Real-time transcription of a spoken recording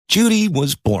Judy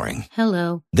was boring.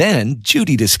 Hello. Then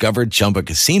Judy discovered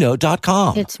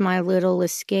ChumbaCasino.com. It's my little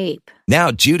escape. Now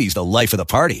Judy's the life of the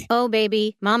party. Oh,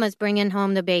 baby, mama's bringing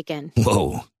home the bacon.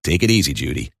 Whoa, take it easy,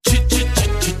 Judy.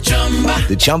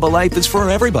 The Chumba life is for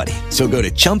everybody. So go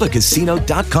to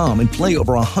ChumbaCasino.com and play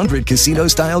over 100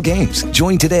 casino-style games.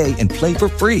 Join today and play for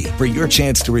free for your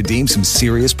chance to redeem some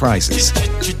serious prizes.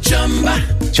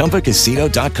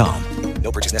 ChumbaCasino.com.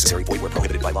 No purchase necessary. Void where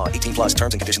prohibited by law. 18 plus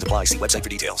terms and conditions apply. See website for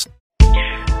details.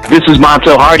 This is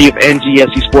Montel Hardy of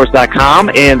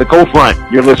NGSCSports.com and the Cold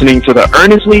Front. You're listening to the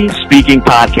Earnestly Speaking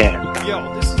Podcast.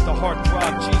 Yo, this is the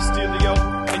Heartthrob G Steelio,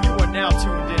 and you are now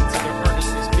tuned in to the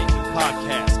Earnestly Speaking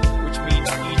Podcast, which means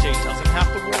EJ doesn't have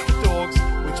to walk the dogs,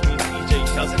 which means EJ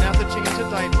doesn't have to change a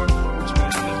diaper, which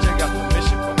means EJ got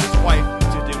permission from his wife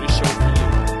to do the show for you.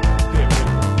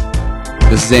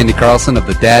 This is Andy Carlson of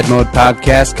the Dad Mode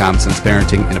Podcast, Common Sense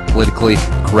Parenting in a Politically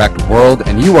Correct World,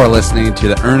 and you are listening to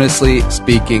the Earnestly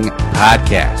Speaking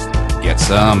Podcast. Get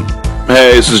some.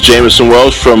 Hey, this is Jameson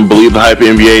Welsh from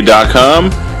BelieveTheHypeNBA.com,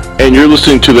 and you're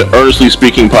listening to the Earnestly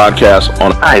Speaking Podcast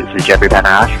on... Hi, this is Jeffery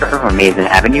Paternostro from Amazin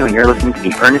Avenue, and you're listening to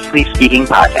the Earnestly Speaking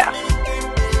Podcast.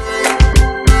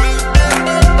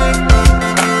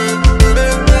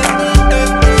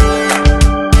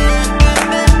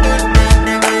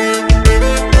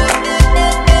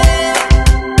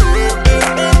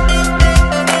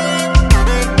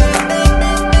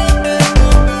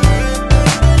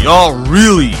 Y'all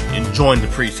really enjoying the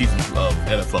preseason of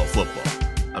NFL football.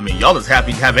 I mean, y'all just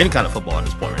happy to have any kind of football at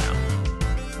this point right now.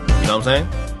 You know what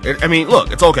I'm saying? I mean,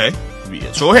 look, it's okay.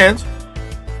 Show of hands.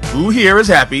 Who here is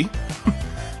happy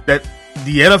that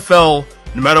the NFL,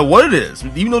 no matter what it is,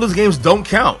 even though those games don't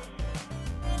count,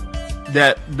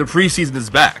 that the preseason is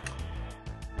back?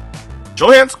 Show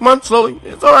of hands. Come on, slowly.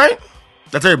 It's all right.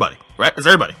 That's everybody, right? That's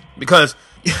everybody. Because...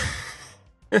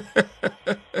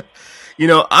 You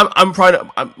know, I'm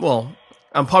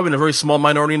probably in a very small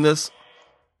minority in this,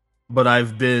 but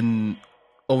I've been,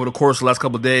 over the course of the last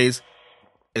couple of days,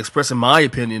 expressing my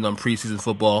opinion on preseason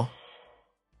football.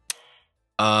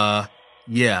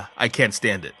 Yeah, I can't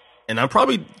stand it. And I'm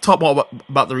probably talking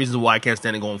about the reasons why I can't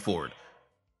stand it going forward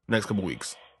the next couple of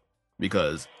weeks.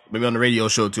 Because maybe on the radio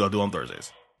show too, I'll do it on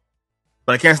Thursdays.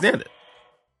 But I can't stand it.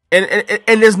 And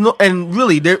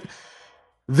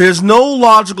there's no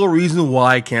logical reason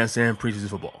why I can't stand preseason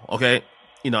football, okay?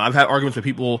 You know, I've had arguments with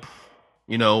people,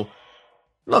 you know,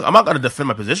 look, I'm not going to defend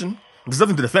my position. There's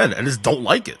nothing to defend. I just don't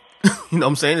like it. You know what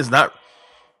I'm saying? It's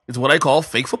what I call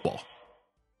fake football.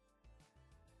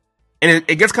 And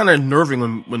it gets kind of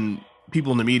unnerving when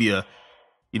people in the media,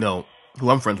 you know, who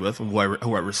I'm friends with, and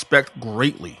who I respect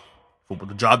greatly for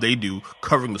the job they do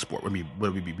covering the sport,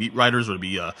 whether it be beat writers or it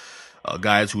be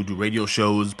guys who do radio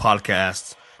shows,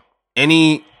 podcasts,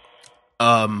 anything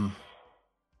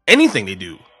they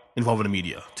do involving the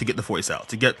media to get the voice out,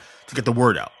 to get the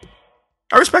word out.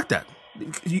 I respect that.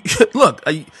 Look,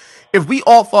 if we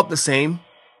all thought the same,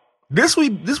 this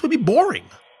would be boring.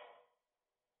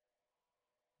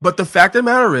 But the fact of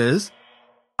the matter is,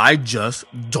 I just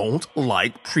don't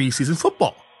like preseason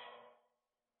football.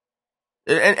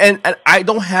 And I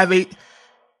don't have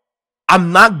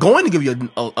I'm not going to give you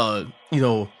a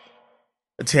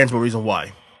tangible reason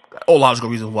why. Or logical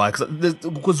reason why.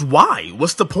 Because why?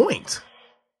 What's the point?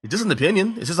 It's just an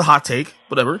opinion. It's just a hot take.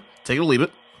 Whatever. Take it or leave it.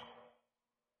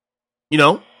 You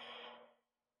know?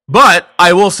 But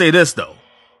I will say this, though.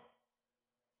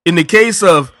 In the case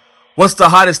of what's the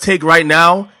hottest take right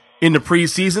now in the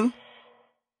preseason,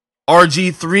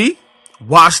 RG3,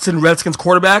 Washington Redskins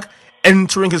quarterback,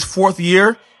 entering his fourth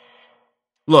year.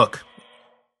 Look.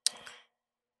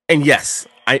 And yes,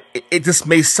 it just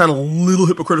may sound a little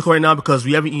hypocritical right now because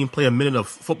we haven't even played a minute of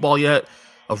football yet,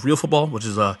 of real football, which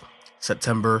is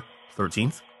September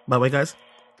 13th, by the way, guys.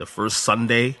 The first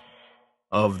Sunday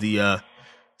of the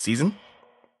season.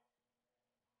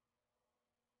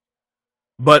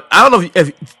 But I don't know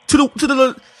if to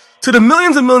the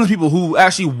millions and millions of people who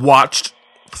actually watched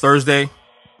Thursday,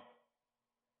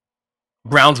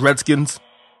 Browns Redskins,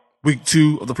 week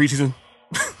 2 of the preseason,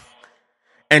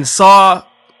 and saw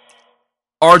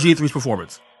RG3's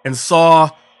performance and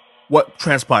saw what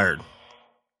transpired.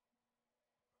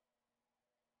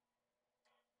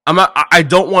 I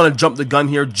don't want to jump the gun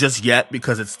here just yet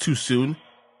because it's too soon.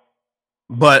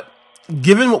 But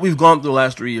given what we've gone through the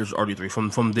last 3 years,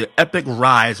 RG3, from the epic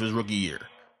rise of his rookie year,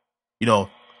 you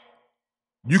know,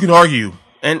 you can argue,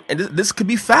 and this could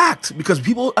be fact because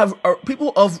people of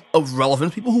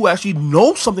relevance, people who actually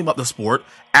know something about the sport,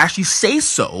 actually say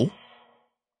so.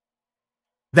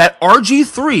 That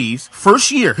RG3's first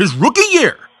year, his rookie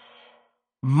year,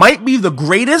 might be the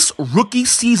greatest rookie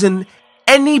season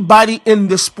anybody in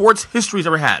the sports history has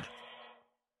ever had.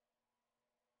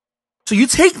 So you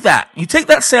take that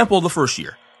sample of the first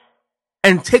year,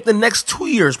 and take the next 2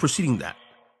 years preceding that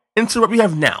into what we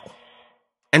have now.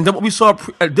 And then what we saw,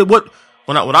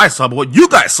 not what I saw, but what you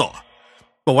guys saw.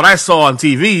 But what I saw on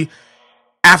TV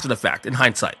after the fact, in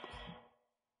hindsight.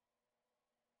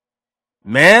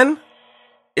 Man,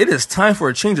 it is time for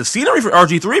a change of scenery for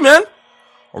RG3, man.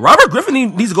 Robert Griffin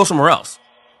needs to go somewhere else.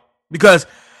 Because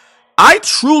I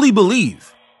truly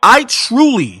believe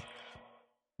RG3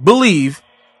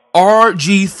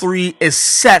 is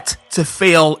set to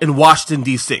fail in Washington,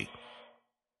 D.C.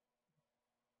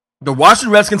 The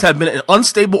Washington Redskins have been an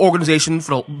unstable organization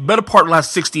for the better part of the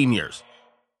last 16 years.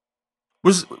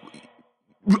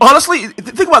 Honestly,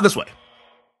 think about it this way.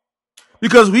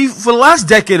 Because for the last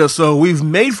decade or so, we've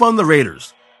made fun of the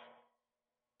Raiders.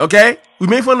 Okay? We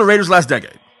made fun of the Raiders last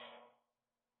decade.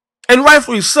 And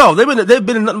rightfully so. They've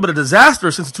been nothing but a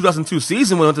disaster since the 2002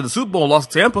 season when they went to the Super Bowl and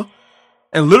lost to Tampa.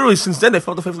 And literally since then, they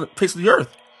fell off the face of the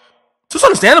earth. So it's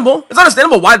understandable. It's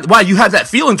understandable why you have that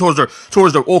feeling towards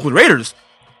the Oakland Raiders.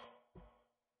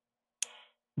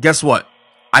 Guess what?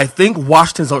 I think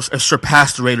Washington's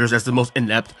surpassed the Raiders as the most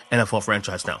inept NFL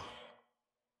franchise now.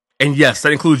 And yes,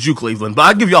 that includes you, Cleveland. But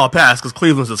I'll give y'all a pass because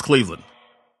Cleveland's just Cleveland.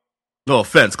 No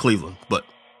offense, Cleveland, but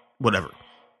whatever.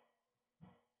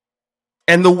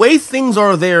 And the way things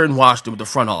are there in Washington with the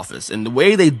front office and the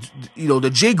way they,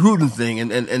 the Jay Gruden thing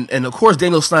and of course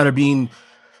Daniel Snyder being,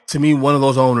 to me, one of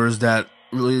those owners that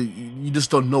really, you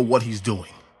just don't know what he's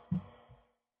doing.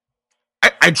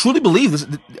 I truly believe this.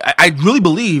 I really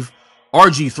believe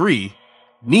RG3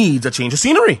 needs a change of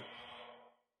scenery.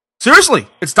 Seriously,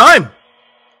 it's time.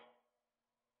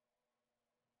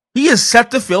 He is set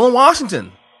to fail in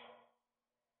Washington.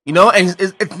 And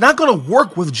it's not going to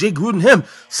work with Jay Gruden and him.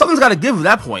 Something's got to give at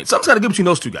that point. Something's got to give between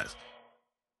those two guys.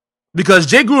 Because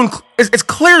Jay Gruden, it's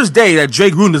clear as day that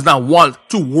Jay Gruden does not want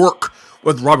to work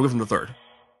with Robert Griffin III.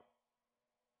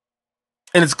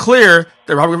 And it's clear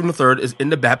that Robert Griffin III is in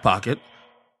the back pocket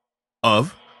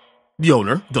of the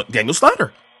owner, Daniel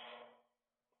Snyder.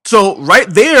 So right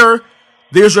there,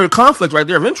 there's your conflict right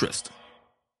there of interest.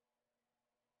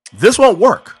 This won't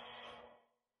work.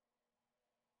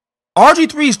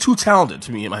 RG3 is too talented,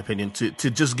 to me, in my opinion, to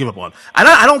just give up on. And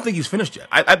I don't think he's finished yet.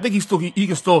 I think he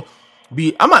can still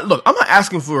be. I'm not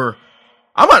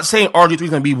saying RG3 is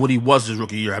going to be what he was his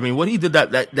rookie year. I mean, what he did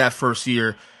that first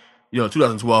year,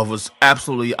 2012, was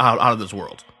absolutely out of this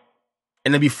world.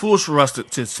 And it'd be foolish for us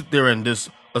to sit there and just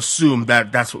assume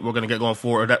that that's what we're going to get going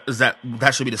forward.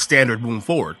 That should be the standard moving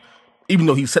forward, even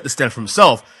though he set the standard for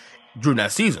himself during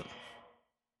that season.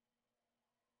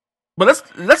 But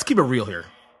let's keep it real here.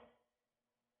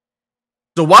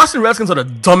 The Washington Redskins are the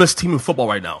dumbest team in football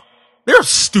right now. They're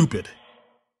stupid.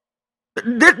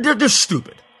 They're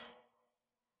stupid.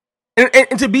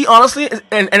 And to be honestly,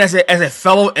 and as a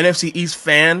fellow NFC East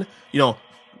fan,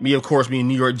 me of course being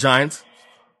New York Giants,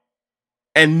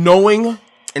 and knowing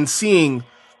and seeing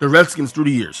the Redskins through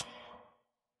the years.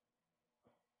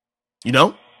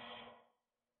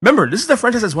 Remember, this is a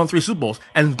franchise that's won 3 Super Bowls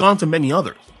and gone to many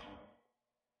others.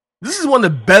 This is one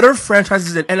of the better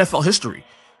franchises in NFL history.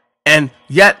 And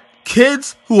yet,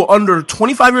 kids who are under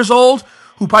 25 years old,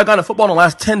 who probably got into football in the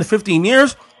last 10 to 15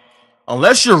 years,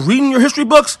 unless you're reading your history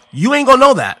books, you ain't going to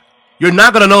know that. You're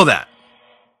not going to know that.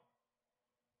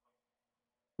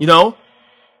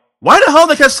 Why the hell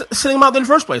they kept sitting him out there in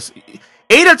the first place?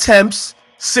 8 attempts,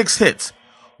 6 hits.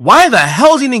 Why the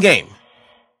hell is he in the game?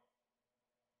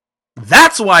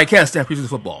 That's why I can't stand preseason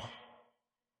football.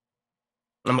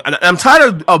 I'm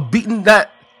tired of beating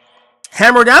that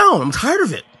hammer down. I'm tired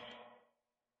of it.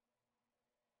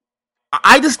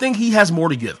 I just think he has more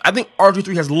to give. I think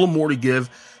RG3 has a little more to give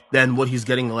than what he's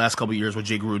getting the last couple of years with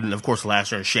Jay Gruden, and of course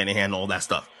last year Shanahan and all that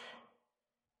stuff.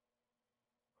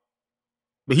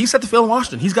 But he's set to fail in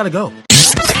Washington. He's got to go.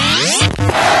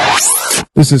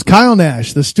 This is Kyle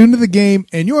Nash, the student of the game,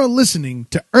 and you're listening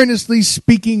to Earnestly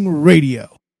Speaking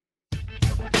Radio.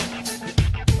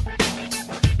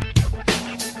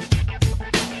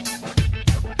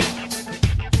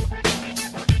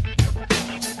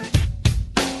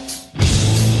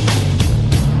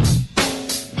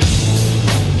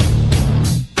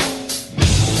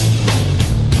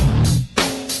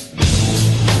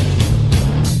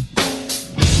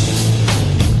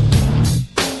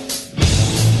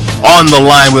 On the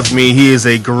line with me, he is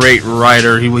a great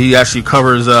writer. He actually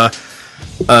covers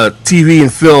TV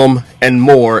and film and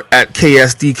more at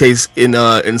KSDK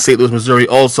in St. Louis, Missouri.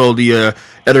 Also the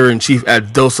editor-in-chief at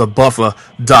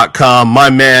dosabuffa.com. My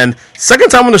man, second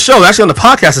time on the show, actually on the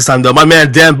podcast this time though. My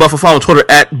man Dan Buffa, follow on Twitter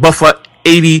at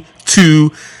Buffa82.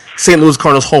 St. Louis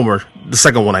Cardinals homer. The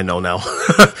second one I know now.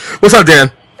 What's up,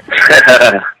 Dan?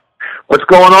 What's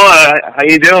going on? How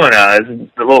you doing? This is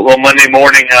a little Monday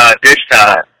morning dish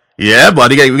time. Yeah,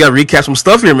 buddy, we got to recap some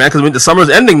stuff here, man, because the summer's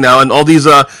ending now, and all these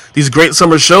great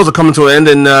summer shows are coming to an end,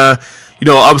 and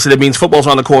obviously that means football's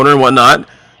on the corner and whatnot,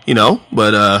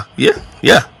 but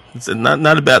yeah, it's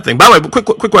not a bad thing. By the way,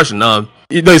 quick question.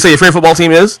 You say your favorite football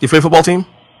team is your favorite football team?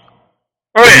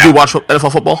 Oh yeah. Do you watch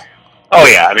NFL football? Oh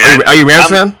yeah. I mean, are you a Rams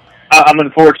fan? I'm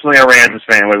unfortunately a Rams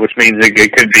fan, which means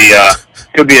it could be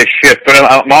a shift. But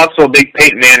I'm also a big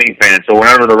Peyton Manning fan, so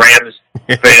whenever the Rams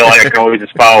fail, I can always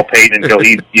just follow Peyton until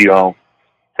he fails.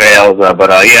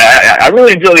 I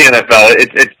really enjoy the NFL.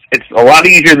 It's a lot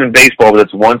easier than baseball, but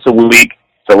it's once a week.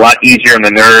 It's a lot easier on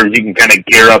the nerves. You can kind of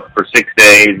gear up for 6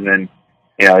 days, and then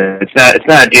it's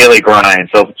not a daily grind.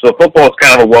 So football is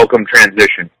kind of a welcome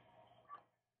transition.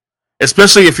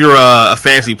 Especially if you're a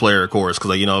fantasy player, of course,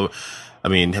 because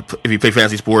if you play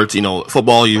fantasy sports,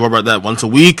 football, you worry about that once a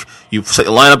week. You set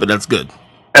your lineup, and that's good.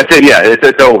 That's it. Yeah,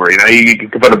 it's over. You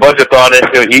can put a bunch of thought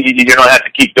into it. You don't have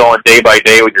to keep going day by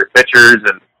day with your pitchers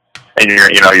and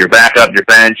your backup, your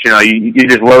bench. You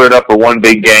just load it up for one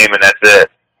big game, and that's it.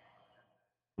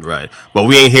 Right. But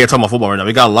we ain't here talking about football right now.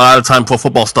 We got a lot of time before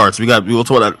football starts. We'll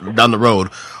talk about that down the road.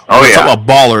 We'll talk about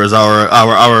Ballers,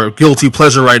 our guilty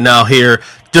pleasure right now here.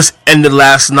 Just ended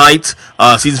last night.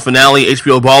 Season finale,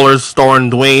 HBO Ballers, starring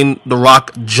Dwayne "The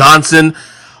Rock" Johnson.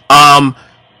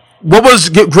 What was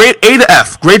grade A to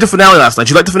F? Grade to finale last night.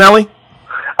 You like the finale?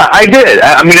 I did.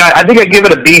 I think I give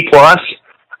it a B+.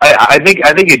 I think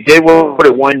it did what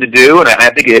it wanted to do, and I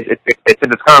think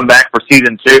it's coming back for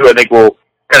season 2. I think we'll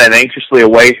kind of anxiously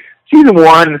await. Season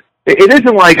 1, it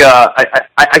isn't like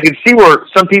I can see where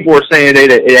some people were saying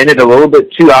it ended a little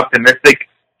bit too optimistic.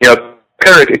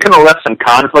 It kind of left some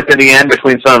conflict in the end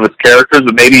between some of its characters,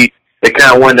 but maybe they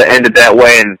kind of wanted to end it that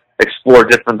way and explore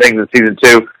different things in season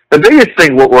 2. The biggest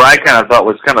thing where I kind of thought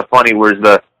was kind of funny was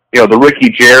the Ricky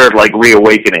Jared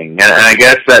reawakening, and I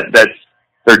guess that's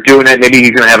they're doing it. Maybe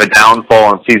he's going to have a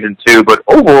downfall in season 2, but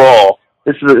overall,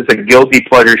 it's a guilty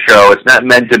pleasure show. It's not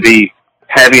meant to be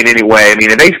heavy in any way. I mean,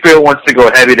 if HBO wants to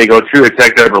go heavy, they go True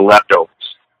Detective or Leftovers.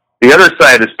 The other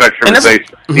side of the spectrum is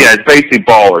basically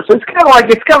Ballers. So it's kind of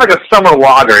like a summer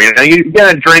lager. You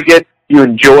gotta drink it, you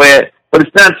enjoy it, but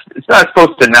it's not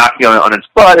supposed to knock you on its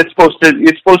butt. It's supposed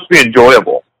to be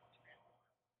enjoyable.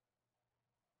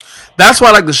 That's why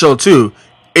I like the show too.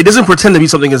 It doesn't pretend to be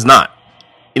something it's not.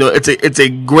 It's a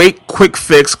great quick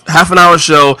fix, half an hour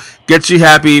show, gets you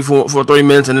happy for 30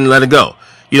 minutes and then let it go.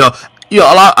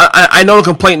 I know the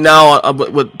complaint now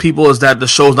with people is that the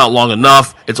show's not long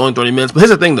enough. It's only 30 minutes. But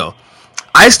here's the thing, though.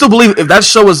 I still believe if that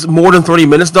show is more than 30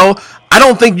 minutes, though, I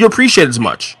don't think you appreciate it as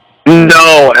much.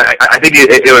 No, I think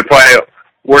it would probably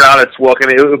wear out its welcome.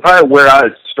 It would probably wear out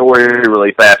its story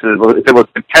really fast. If it was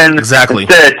 10, exactly.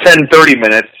 Instead of 10, 30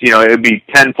 minutes, it would be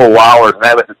 10 full hours.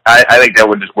 I think that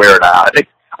would just wear it out.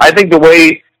 I think the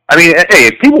way... hey,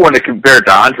 if people want to compare it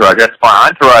to Entourage, that's fine.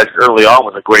 Entourage early on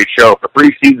was a great show. For 3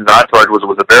 seasons, Entourage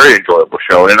was a very enjoyable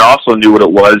show, and it also knew what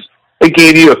it was. It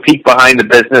gave you a peek behind the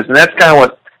business, and that's kind of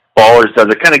what Ballers does.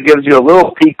 It kind of gives you a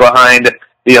little peek behind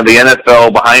the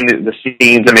NFL, behind the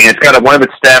scenes. I mean, it's got one of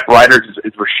its staff writers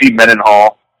is Rasheed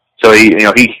Mendenhall, so he's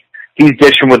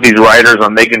dishing with these writers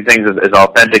on making things as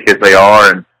authentic as they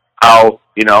are, and how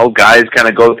guys kind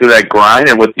of go through that grind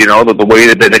and with, the way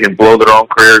that they can blow their own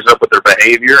careers up with their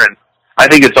behavior. And I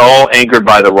think it's all anchored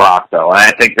by The Rock, though. And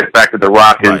I think the fact that The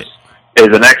Rock is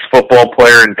an ex-football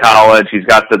player in college, he's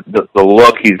got the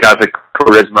look, he's got the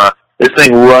charisma. This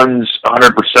thing runs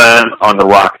 100% on The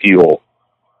Rock fuel.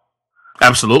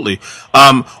 Absolutely.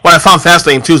 What I found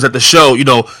fascinating, too, is that the show,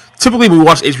 typically we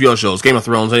watch HBO shows, Game of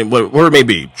Thrones, whatever it may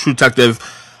be, True Detective.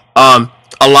 A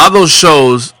lot of those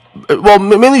shows... Well,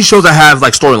 mainly shows that have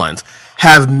storylines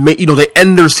they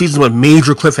end their seasons with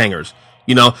major cliffhangers.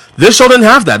 This show didn't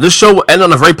have that. This show ended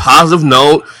on a very positive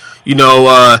note.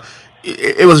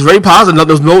 It was very positive.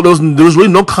 There was really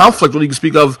no conflict really you can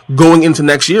speak of going into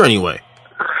next year anyway.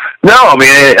 No, I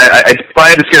mean, it's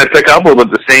probably just going to pick up with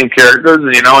the same characters,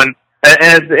 and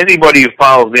as anybody who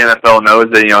follows the NFL knows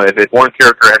that if one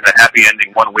character has a happy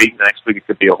ending one week, the next week it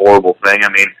could be a horrible thing. I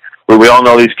mean. We all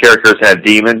know these characters have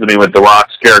demons. I mean, with The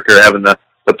Rock's character having the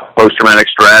post-traumatic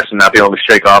stress and not being able to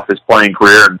shake off his playing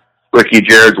career, and Ricky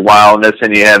Jared's wildness,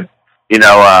 and you have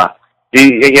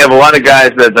a lot of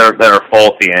guys that are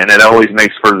faulty, and it always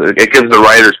it gives the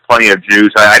writers plenty of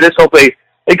juice. I just hope they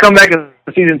come back in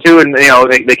season 2 and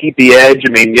they keep the edge.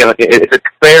 I mean, it's a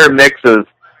fair mix of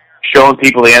showing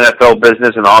people the NFL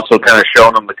business and also kind of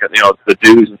showing them the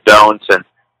do's and don'ts, and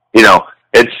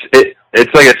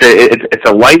it's like I say, it's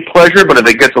a light pleasure, but if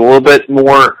it gets a little bit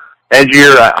more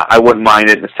edgier, I wouldn't mind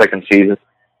it in the second season.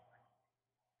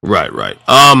 Right.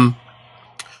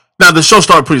 Now the show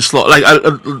started pretty slow. Like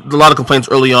a lot of complaints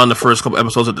early on the first couple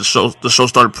episodes of the show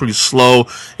started pretty slow.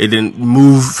 It didn't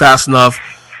move fast enough.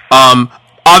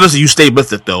 Obviously you stayed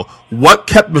with it though. What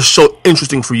kept the show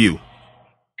interesting for you?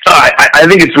 I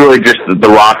think it's really just the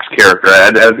Rock's character.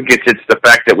 I think it's the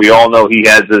fact that we all know he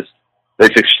has this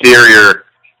exterior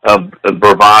of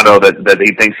bravado that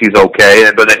he thinks he's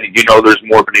okay, but then there's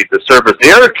more beneath the surface.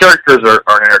 The other characters are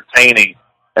entertaining,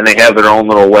 and they have their own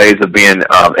little ways of being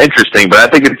interesting. But I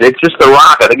think it's just the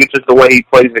Rock. I think it's just the way he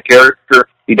plays the character.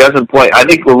 He doesn't play. I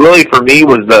think really for me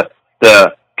was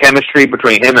the chemistry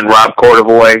between him and Rob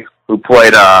Cordovoy, who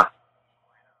played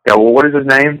what is his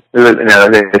name?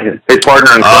 His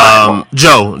partner in crime.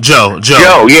 Joe,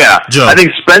 yeah. Joe. I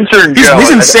think Spencer and Joe.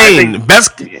 He's insane.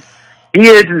 He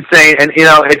is insane, and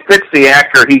it fits the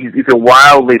actor. He's a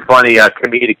wildly funny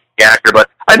comedic actor, but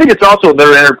I think it's also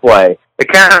their interplay.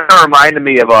 It kind of reminded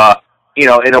me of in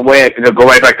a way, go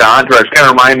right back to Entourage. Kind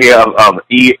of reminded me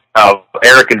of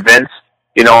Eric and Vince,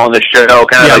 on the show.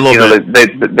 Kind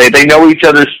of they know each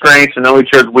other's strengths and know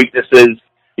each other's weaknesses.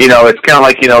 It's kind of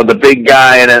like, the big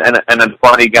guy and a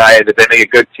funny guy that they make a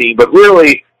good team, but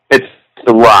really it's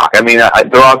The Rock. I mean,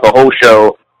 throughout the whole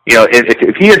show,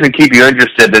 if he doesn't keep you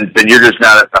interested, then you're just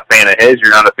not a fan of his, you're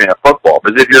not a fan of football.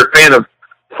 Because if you're a fan of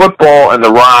football and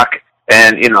The Rock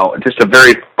and, just a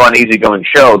very fun, easygoing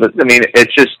show,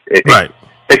 it's just,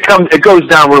 it goes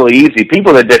down really easy.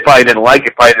 People that probably didn't like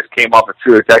it probably just came off of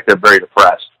True Detective very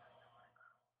depressed.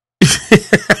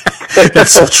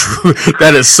 That's so true.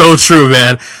 That is so true,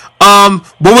 man.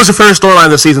 What was your favorite storyline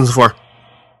this season so far?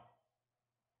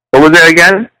 What was that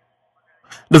again?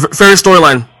 The favorite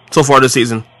storyline so far this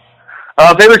season.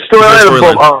 Favorite storyline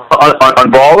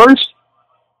on Ballers?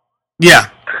 Yeah.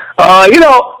 I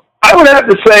would have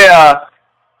to say,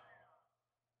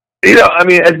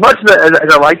 as much as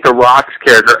I like The Rock's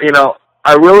character,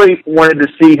 I really wanted to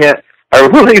see him.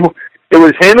 It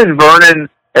was him and Vernon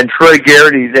and Troy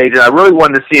Garrity's agent. I really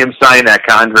wanted to see him sign that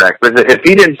contract. Because if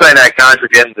he didn't sign that contract at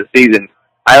the end of the season,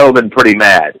 I would have been pretty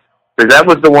mad. Because that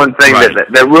was the one thing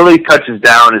that really touches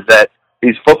down is that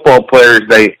these football players,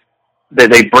 they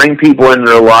bring people into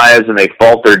their lives and they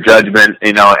fault their judgment,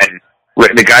 and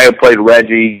the guy who played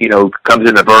Reggie, comes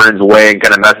into Vernon's way and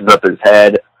kind of messes up his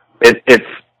head. It's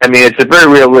a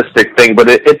very realistic thing, but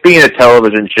it being a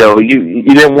television show, you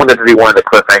didn't want it to be one of the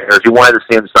cliffhangers. You wanted to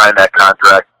see him sign that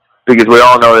contract because we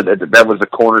all know that was the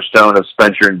cornerstone of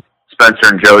Spencer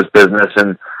and Joe's business.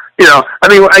 And,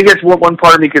 I guess one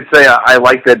part of me could say I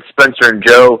like that Spencer and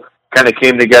Joe kind of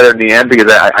came together in the end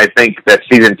because I think that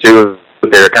season 2,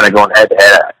 they were kind of going head to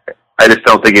head. I just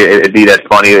don't think it'd be that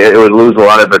funny. It would lose a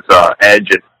lot of its edge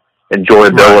and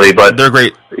enjoyability. But they're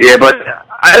great. Yeah, but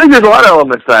I think there's a lot of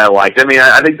elements that I liked. I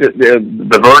think that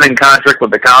the Vernon contract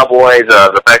with the Cowboys,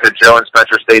 the fact that Joe and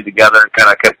Spencer stayed together and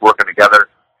kind of kept working together,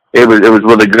 it was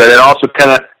really good. It also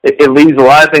kind of it leaves a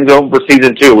lot of things open for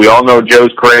season 2. We all know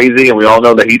Joe's crazy, and we all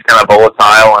know that he's kind of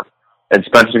volatile, and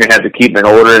Spencer's gonna have to keep him in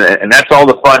order, and that's all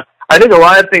the fun. I think a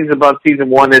lot of things about season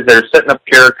 1 is they're setting up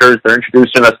characters, they're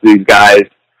introducing us to these guys.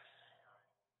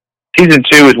 Season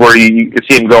 2 is where you can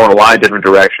see them go in a lot of different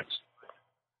directions.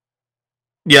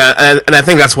 Yeah, and I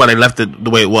think that's why they left it the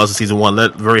way it was in season 1. They're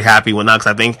very happy with that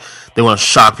because I think they want to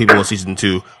shock people in season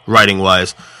 2, writing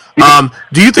wise.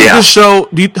 Do you think this show?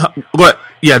 Do you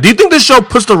think this show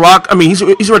puts The Rock? I mean,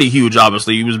 he's already huge.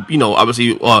 Obviously, he was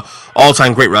obviously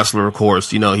all-time great wrestler. Of course,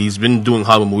 he's been doing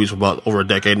Hollywood movies for about over a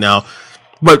decade now.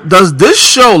 But does this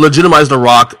show legitimize The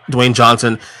Rock, Dwayne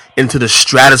Johnson, into the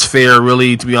stratosphere?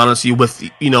 Really, to be honest with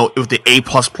you, with the A++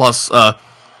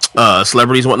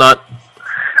 celebrities and whatnot.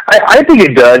 I think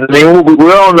it does. I mean,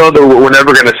 we all know that we're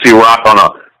never going to see Rock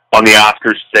on the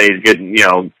Oscars stage getting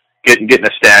a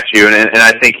statue, and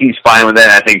I think he's fine with that.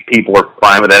 I think people are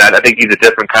fine with that. I think he's a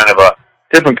different kind of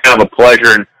a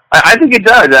pleasure, and I think it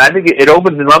does. I think it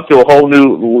opens him up to a whole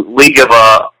new league of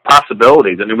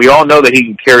possibilities. I mean, we all know that he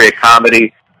can carry a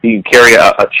comedy, he can carry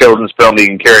a children's film, he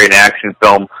can carry an action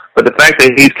film, but the fact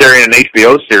that he's carrying an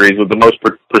HBO series with the most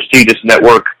prestigious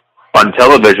network on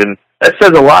television, that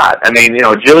says a lot. I mean,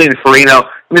 Jillian Farino.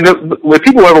 I mean, if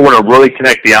people ever want to really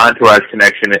connect the Entourage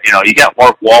connection, you got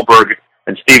Mark Wahlberg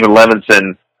and Stephen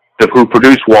Levinson, who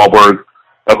produced Wahlberg,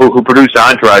 who produced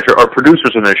Entourage, are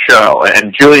producers in the show.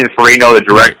 And Jillian Farino, the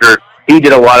director, he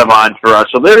did a lot of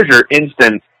Entourage. So there's your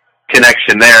instant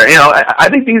connection there. I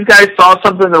think these guys saw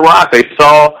something in The Rock. They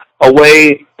saw a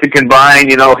way to combine,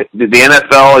 the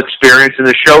NFL experience, and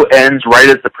the show ends right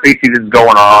as the preseason's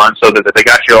going on, so that they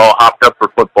got you all hopped up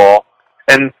for football.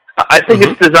 And I think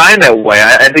it's designed that way.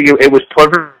 I think it was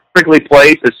perfectly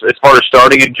placed as far as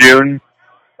starting in June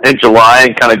and July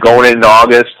and kind of going into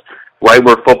August, right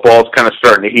where football's kind of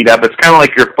starting to heat up. It's kind of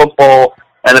like your football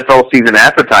NFL season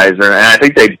appetizer, and I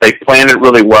think they planned it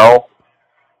really well.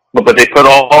 But they put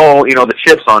all the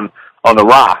chips on the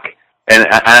rock, and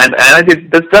I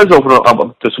think this does open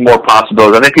up to some more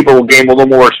possibilities. I think people will gain a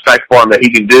little more respect for him that he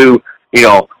can do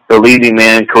the leading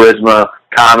man charisma,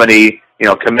 comedy,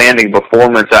 commanding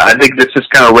performance. I think this just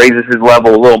kind of raises his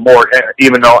level a little more,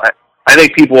 even though I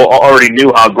think people already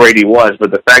knew how great he was,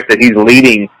 but the fact that he's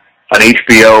leading an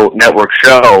HBO network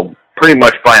show pretty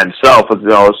much by himself,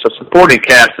 it's a supporting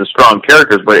cast of strong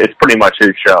characters, but it's pretty much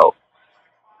his show.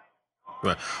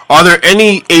 Right. Are there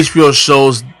any HBO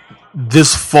shows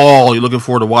this fall you're looking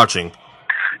forward to watching?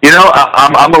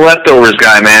 I'm a Leftovers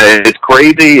guy, man. It's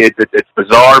crazy. It's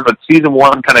bizarre, but season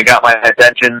 1 kind of got my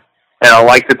attention, and I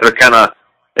like that they're kind of,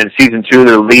 in season 2,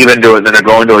 they're leaving to it, and then they're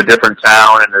going to a different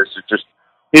town, and there's just,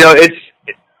 it's,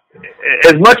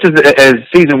 as much as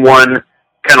season 1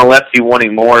 kind of left you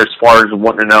wanting more as far as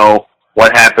wanting to know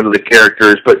what happened to the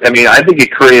characters, but, I think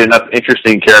it created enough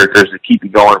interesting characters to keep you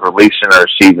going for at least another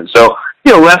season. So,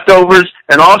 Leftovers,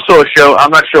 and also a show,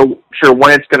 I'm not sure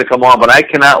when it's going to come on, but I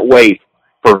cannot wait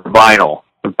for Vinyl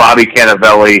with Bobby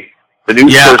Cannavale. The new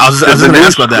I was going to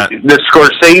ask about that. The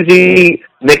Scorsese,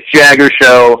 Mick Jagger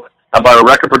show about a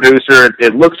record producer.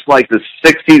 It looks like the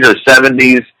 60s or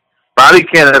 70s. Bobby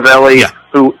Cannavale,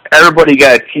 who everybody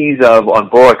got a tease of on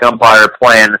Boardwalk Empire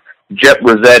playing Jet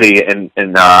Rossetti and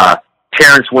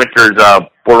Terrence Winter's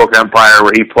Boardwalk Empire,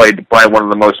 where he played probably one of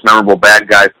the most memorable bad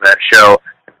guys in that show.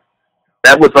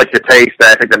 That was like the taste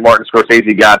that I think that Martin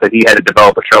Scorsese got, that he had to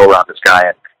develop a show around this guy.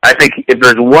 And I think if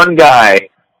there's one guy,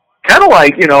 kind of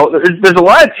like, there's a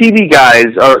lot of TV guys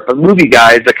or movie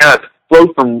guys that kind of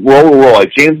float from role to role.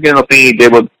 Like James Gandolfini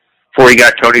did before he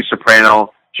got Tony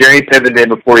Soprano. Jerry Piven did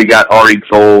before he got Ari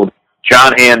Gold.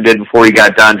 John Hamm did before he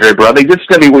got Don Draper. I think this is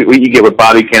going to be what you get with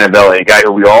Bobby Cannavale, a guy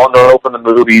who we all know from the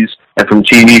movies and from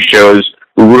TV shows,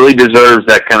 who really deserves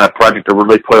that kind of project to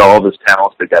really put all of his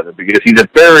talents together, because he's a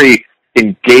very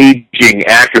engaging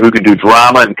actor who can do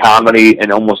drama and comedy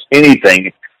and almost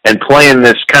anything, and playing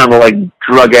this kind of like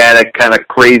drug addict, kind of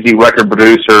crazy record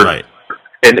producer, right,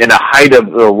 in the height of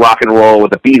rock and roll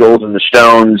with the Beatles and the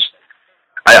Stones.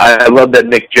 I love that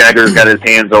Mick Jagger got his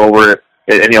hands over it.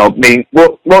 And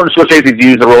Martin Scorsese's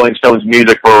used the Rolling Stones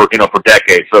music for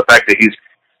decades. So the fact that he's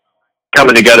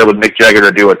coming together with Mick Jagger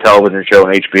to do a television show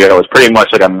on HBO is pretty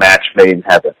much like a match made in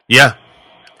heaven. Yeah.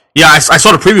 Yeah, I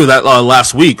saw the preview of that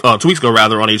last week, 2 weeks ago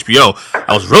rather, on HBO.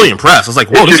 I was really impressed. I was like,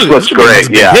 "Whoa, this looks great!"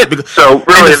 Yeah. Hit because, so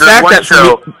really,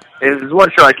 there's one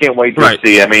show I can't wait to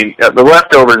see. The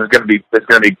Leftovers is going to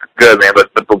be good, man.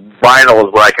 But the Vinyl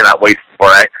is what I cannot wait for.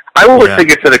 I would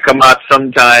think it's going to come out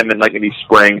sometime in maybe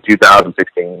spring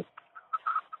 2016.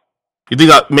 You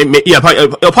think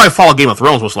it'll probably follow Game of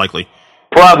Thrones most likely.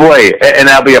 Probably, and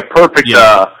that'll be a perfect.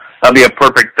 That'd be a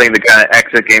perfect thing to kind of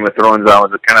exit Game of Thrones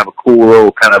on, as kind of a cool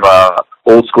little kind of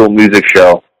old school music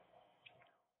show.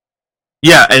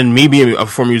 Yeah, and me being a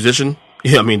former musician,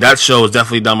 that show is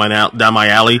definitely down my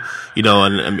alley. And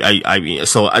when I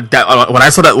saw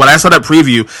that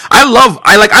preview, I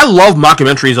love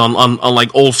mockumentaries on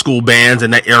like old school bands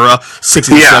and that era,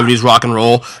 60s, 70s rock and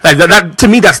roll. That to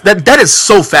me, that is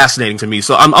so fascinating to me.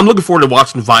 So I'm looking forward to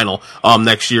watching Vinyl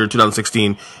next year,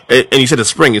 2016. And you said it's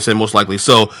spring, you said most likely.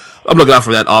 So I'm looking out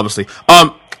for that, obviously.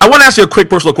 I want to ask you a quick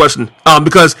personal question,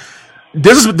 because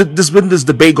there's been this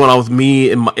debate going on with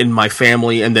me in my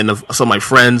family, and then some of my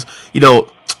friends. A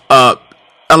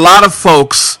lot of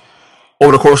folks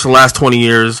over the course of the last 20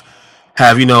 years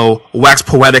have waxed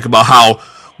poetic about how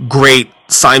great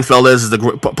Seinfeld is.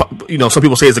 Some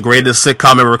people say it's the greatest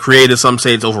sitcom ever created. Some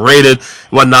say it's overrated,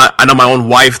 whatnot. I know my own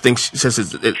wife says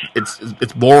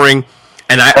it's boring,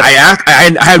 and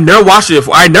I have never watched it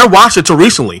before. I never watched it till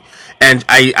recently. And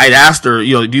I asked her, do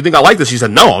you think I like this? She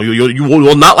said, no, you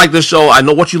will not like this show. I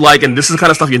know what you like, and this is the kind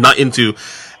of stuff you're not into.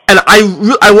 And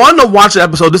I wanted to watch the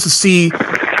episode just to see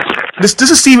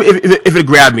if it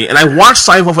grabbed me. And I watched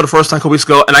Seinfeld for the first time a couple weeks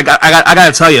ago, and I got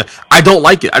to tell you, I don't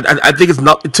like it. I think it's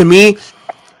not, to me,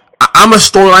 I'm a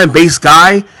storyline based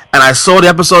guy, and I saw the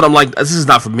episode, I'm like, this is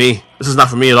not for me. This is not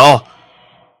for me at all.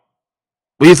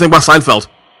 What do you think about Seinfeld?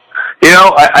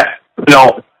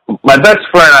 My best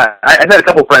friend, I've had a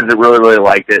couple friends that really, really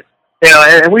liked it.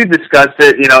 And we've discussed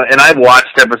it, and I've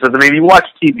watched episodes. You watch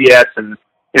TBS and,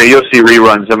 you'll see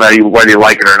reruns no matter whether you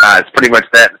like it or not. It's pretty much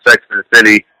that and Sex and the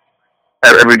City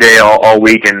every day, all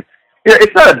week. And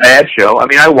it's not a bad show.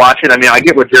 I watch it. I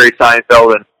get what Jerry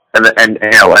Seinfeld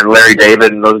and Larry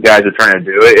David and those guys are trying to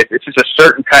do. It's just a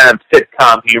certain kind of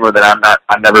sitcom humor that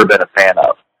I've never been a fan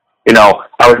of.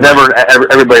 I was never.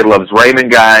 Everybody loves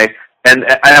Raymond Guy, and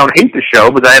I don't hate the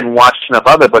show, but I haven't watched enough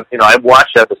of it. But I've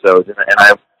watched episodes, and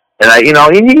you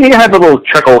have a little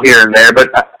chuckle here and there, but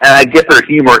I get their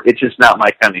humor. It's just not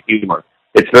my kind of humor.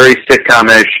 It's very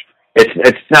sitcom-ish.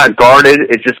 It's not guarded.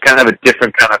 It's just kind of a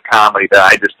different kind of comedy that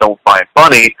I just don't find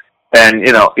funny. And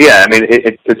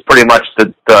it's pretty much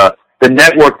the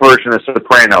network version of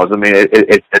Sopranos. I mean,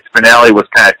 its finale was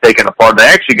kind of taken apart. They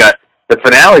actually got the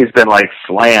finale's been like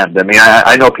slammed. I mean,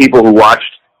 I know people who watched.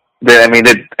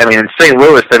 In St.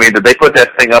 Louis, they put that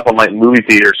thing up on like movie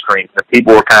theater screens, and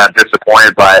people were kind of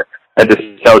disappointed by it. That just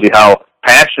tells you how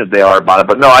passionate they are about it.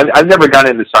 But no, I've never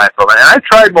gotten into Seinfeld, and I've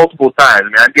tried multiple times. I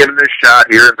mean, I've given it a shot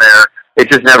here and there. It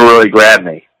just never really grabbed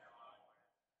me.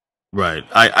 Right.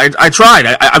 I tried.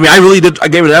 I really did. I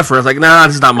gave it an effort. I was like, nah,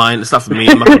 this is not mine. It's not for me.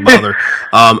 I'm not going to bother.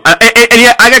 And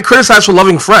yeah, I got criticized for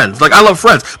loving Friends. Like, I love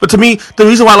Friends. But to me, the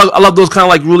reason why I love those kind of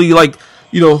like really like,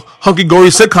 hunky-dory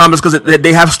sitcoms is because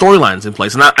they have storylines in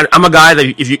place. And I'm a guy that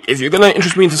if you're going to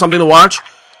interest me into something to watch,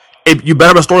 you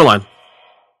better have a storyline.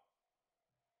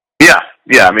 Yeah.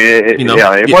 I mean,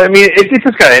 it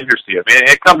just kind of interests you. I mean,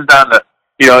 it comes down to,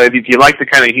 if you like the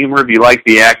kind of humor, if you like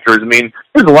the actors. I mean,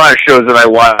 there's a lot of shows that I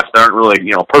watch that aren't really,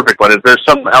 perfect, but if there's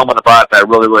some element about it that I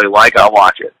really, really like, I'll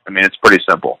watch it. I mean, it's pretty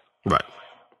simple. Right.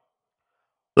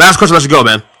 Last question, let you go,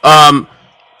 man.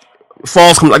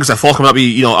 Fall's coming, like I said, fall's coming up.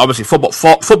 Obviously, football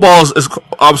is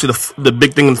obviously the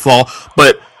big thing in the fall,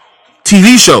 but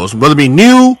TV shows, whether it be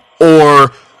new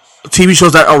or TV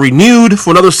shows that are renewed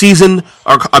for another season,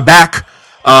 are back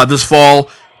this fall.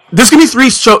 Just give me three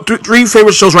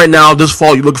favorite shows right now this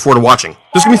fall you're looking forward to watching.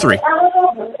 Just give me three.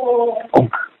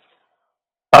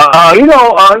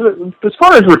 As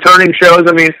far as returning shows,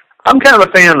 I mean, I'm kind of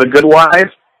a fan of The Good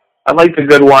Wife. I like The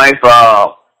Good Wife.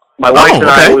 My wife and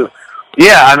I,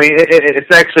 I mean,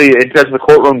 it does the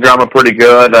courtroom drama pretty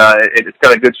good. It's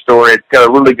got a good story. It's got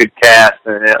a really good cast,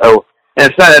 and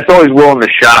it's always willing to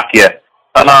shock you.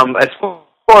 As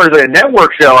far as a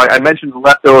network show, I mentioned The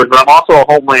Leftovers, but I'm also a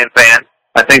Homeland fan.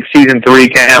 I think season 3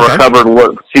 kind of recovered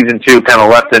what season 2 kind of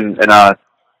left in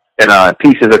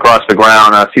pieces across the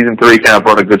ground. Season 3 kind of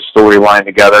brought a good storyline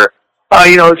together.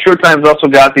 Showtime's also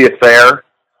got The Affair.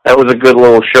 That was a good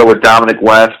little show with Dominic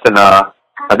West and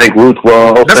I think Ruth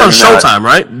Wells. That's on Showtime,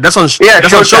 right? That's on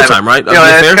Showtime, right?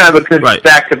 It's kind of a good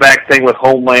back-to-back thing with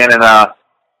Homeland and The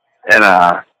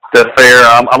Affair.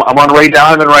 I'm on Ray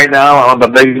Donovan right now. I'm a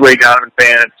big Ray Donovan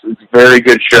fan. It's a very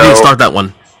good show. You didn't start that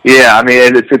one. Yeah, I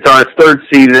mean, it's on its third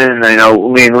season.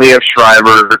 Liev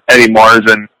Schreiber, Eddie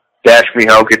Martin, Dash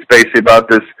Mihok. It's basically about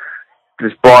this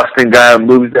Boston guy who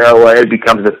moves to LA,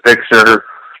 becomes a fixer,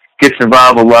 gets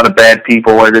involved with a lot of bad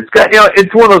people, and it's got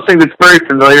it's one of those things that's very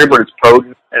familiar, but it's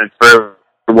potent and it's very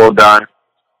well done.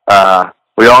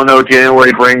 We all know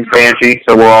January brings Banshee,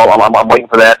 so I'm waiting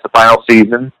for that, the final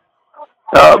season.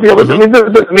 There's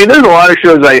a lot of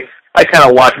shows I kind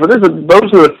of watch, but those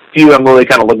are the few I'm really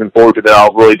kind of looking forward to that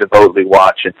I'll really devotedly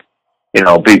watch and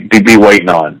be waiting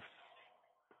on.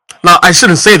 Now, I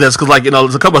shouldn't say this because,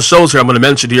 there's a couple of shows here I'm going to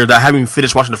mention here that I haven't even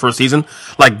finished watching the first season.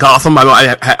 Like Gotham,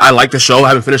 I like the show. I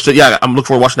haven't finished it. Yeah, I'm looking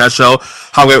forward to watching that show.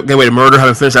 How I Get Away to Murder,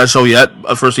 haven't finished that show yet,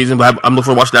 first season, but I'm looking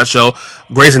forward to watching that show.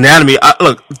 Grey's Anatomy,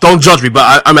 look, don't judge me,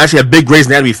 but I'm actually a big Grey's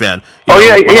Anatomy fan.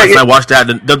 I watched that.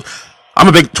 I'm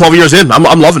a big 12 years in. I'm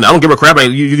loving it. I don't give a crap.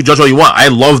 You can judge all you want. I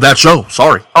love that show.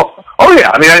 Sorry. Oh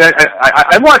yeah. I mean,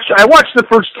 I watched the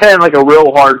first 10 like a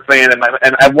real hard fan, and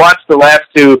I watched the last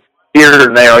 2 here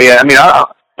and there. Yeah. I mean,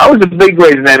 I was a big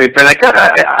Grey's Anatomy fan. I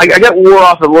got wore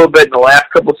off a little bit in the last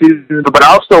couple seasons, but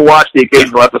I'll still watch the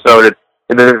occasional episode,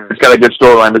 and it's got a good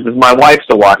storyline. Because my wife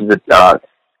still watches it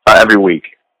every week.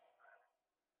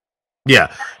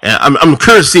 Yeah, and I'm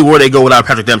curious to see where they go without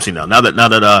Patrick Dempsey now. Now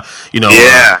that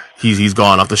he's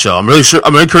gone off the show. I'm really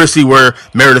curious to see where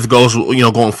Meredith goes.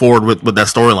 Going forward with that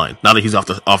storyline. Now that he's off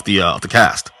the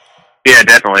cast. Yeah,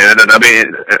 definitely.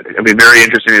 It'll be very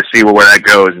interesting to see where that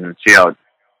goes and see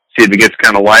if it gets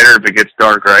kind of lighter, if it gets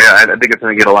darker. I think it's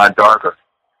going to get a lot darker.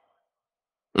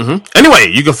 Mm-hmm.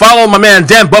 Anyway, you can follow my man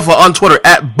Dan Buffa on Twitter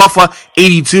at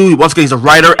Buffa82. Once again, he's a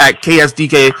writer at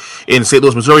KSDK in St.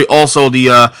 Louis, Missouri. Also,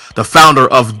 the founder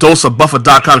of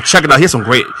DosaBuffa.com. Check it out. He has some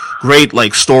great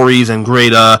like stories and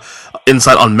great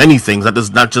insight on many things.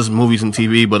 Not just movies and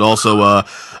TV, but also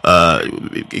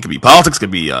it could be politics,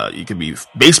 it could be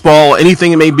baseball,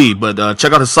 anything it may be. But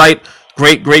check out his site.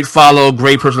 Great follow.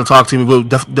 Great person to talk to. We'll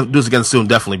do this again soon.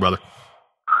 Definitely, brother.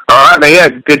 All right, man. Yeah,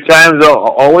 good times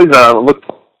always. Look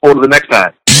forward to the next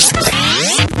time.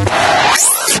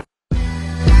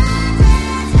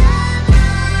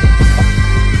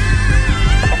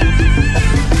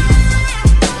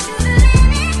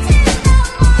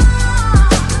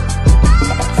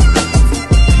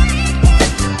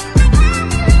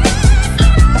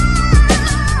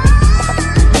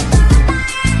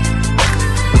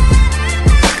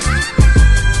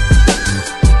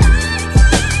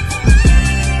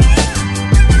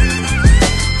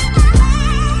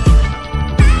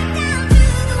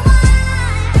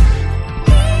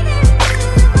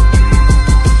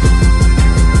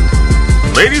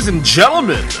 Ladies and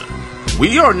gentlemen,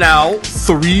 we are now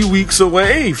 3 weeks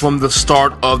away from the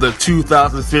start of the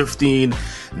 2015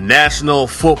 National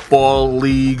Football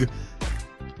League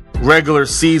regular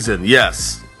season.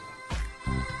 Yes.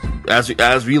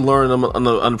 As we learned on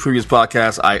the previous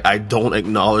podcast, I don't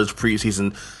acknowledge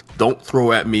preseason. Don't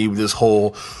throw at me this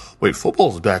whole, wait,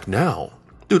 football's back now.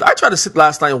 Dude, I tried to sit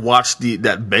last night and watch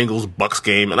that Bengals-Bucks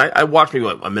game, and I watched maybe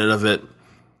a minute of it.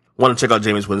 Want to check out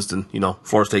Jameis Winston,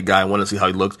 Florida State guy. I want to see how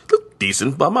he looks. Looked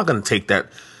decent, but I'm not going to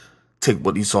take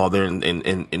what you saw there and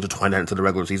intertwine that into the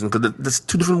regular season, because there's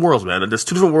two different worlds, man. There's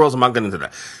two different worlds. I'm not getting into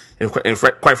that. And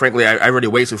quite frankly, I already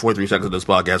wasted 43 seconds of this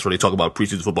podcast where they talk about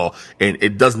preseason football, and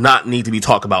it does not need to be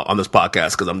talked about on this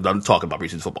podcast because I'm done talking about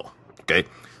preseason football. Okay,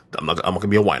 I'm not going to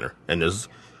be a whiner, and there's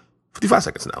 55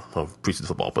 seconds now of preseason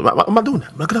football, but I'm not doing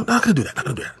that. I'm not going to do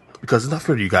that. Because it's not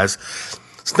fair to you guys.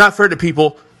 It's not fair to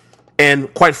people.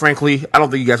 And quite frankly, I don't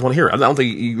think you guys want to hear it. I don't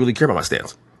think you really care about my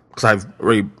stance, because I've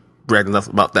already bragged enough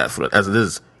about that as it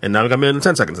is. And now we got a minute and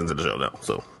 10 seconds into the show now.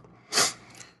 So,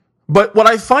 but what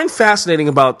I find fascinating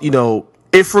about,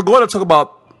 if we're going to talk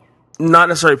about not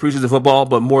necessarily preseason football,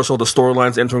 but more so the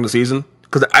storylines entering the season,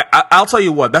 because I'll tell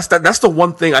you what, that's the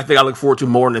one thing I think I look forward to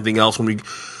more than anything else when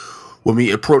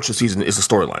we approach the season is the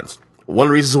storylines. One of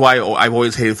the reasons why I've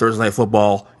always hated Thursday Night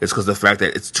Football is because of the fact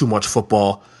that it's too much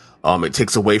football. It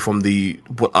takes away from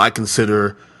what I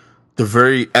consider the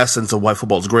very essence of why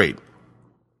football is great.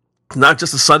 It's not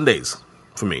just the Sundays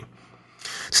for me.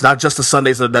 It's not just the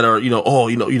Sundays that are,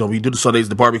 we do the Sundays,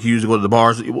 the barbecues, you go to the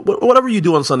bars, whatever you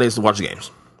do on Sundays to watch the games.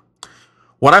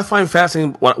 What I find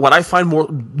fascinating, what I find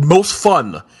most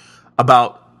fun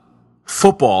about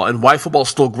football and why football is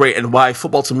still great and why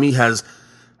football to me has,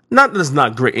 not that it's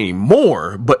not great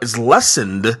anymore, but it's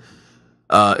lessened,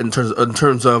 in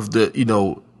terms of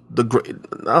the great,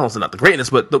 I don't say not the greatness,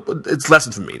 but it's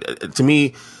lessened for me. To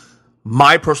me,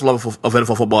 my personal love of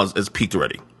NFL football is peaked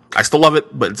already. I still love it,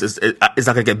 but it's not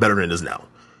going to get better than it is now.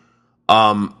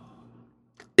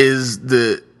 Is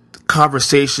the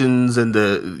conversations and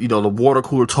the water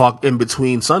cooler talk in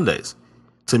between Sundays.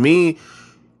 To me,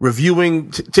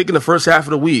 reviewing, taking the first half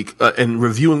of the week and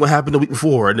reviewing what happened the week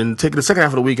before, and then taking the second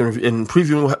half of the week and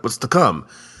previewing what's to come.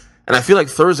 And I feel like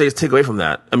Thursdays take away from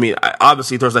that. I mean,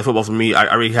 obviously Thursday Night Football for me, I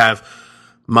already have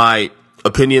my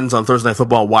opinions on Thursday Night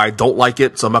Football, why I don't like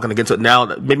it, so I'm not going to get into it now.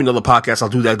 Maybe another podcast, I'll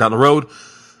do that down the road.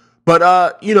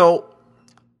 But, you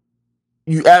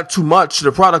add too much to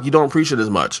the product, you don't appreciate it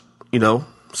as much,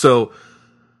 So,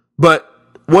 but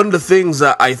one of the things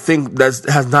that I think that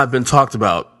has not been talked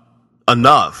about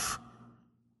enough,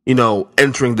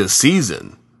 entering this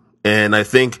season, and I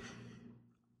think,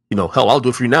 hell, I'll do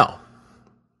it for you now.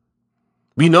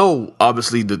 We know,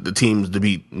 obviously, the teams to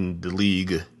beat in the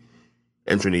league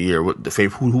entering the year, who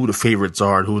the favorites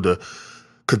are, and who the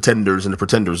contenders and the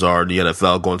pretenders are in the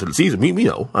NFL going to the season. We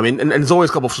know. I mean, and there's always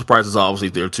a couple of surprises, obviously,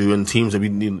 there too, and teams that we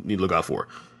need to look out for.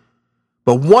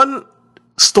 But one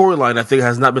storyline I think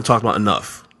has not been talked about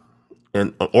enough,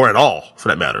 or at all, for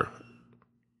that matter,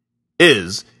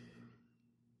 is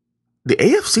the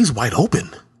AFC's wide open.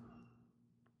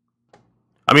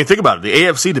 I mean, think about it. The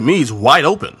AFC, to me, is wide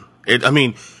open.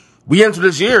 We entered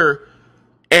this year,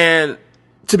 and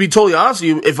to be totally honest with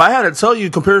you, if I had to tell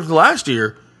you compared to last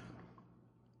year,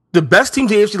 the best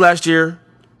teams in the AFC last year,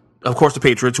 of course, the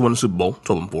Patriots, who won the Super Bowl,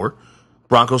 12-4.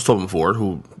 Broncos, 12-4,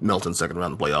 who melted in the second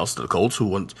round of the playoffs. The Colts,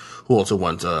 who also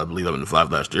went, I believe,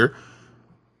 11-5 last year.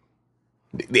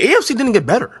 The AFC didn't get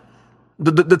better.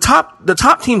 The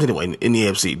top teams anyway in the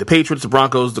AFC, the Patriots, the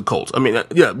Broncos, the Colts. I mean,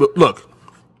 but look.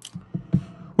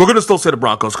 We're going to still say the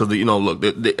Broncos because,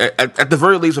 at the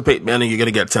very least with Peyton Manning, you're going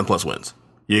to get 10-plus wins.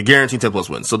 You're guaranteed 10-plus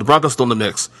wins. So the Broncos still in the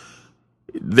mix.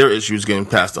 Their issue is getting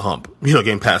past the hump.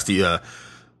 Getting past the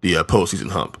postseason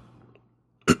hump.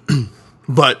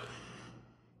 But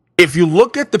if you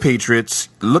look at the Patriots,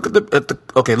 look at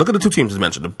the two teams as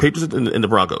mentioned, the Patriots and the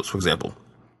Broncos, for example.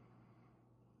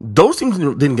 Those teams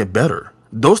didn't get better.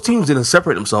 Those teams didn't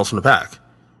separate themselves from the pack.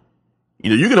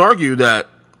 You can argue that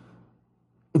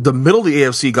the middle of the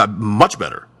AFC got much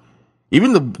better.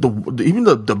 Even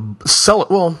the seller,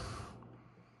 well,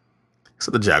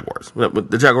 except the Jaguars. But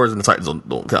the Jaguars and the Titans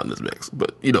don't count in this mix.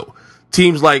 But,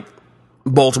 teams like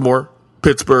Baltimore,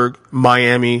 Pittsburgh,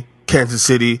 Miami, Kansas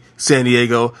City, San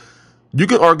Diego, you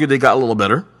could argue they got a little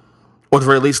better, or at the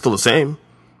very least still the same.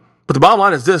 But the bottom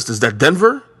line is that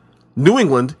Denver, New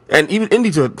England, and even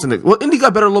Indy Indy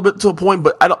got better a little bit to a point,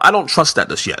 but I don't trust that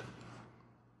just yet.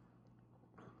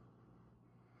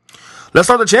 Let's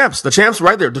start the champs. The champs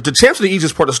right there. The champs are the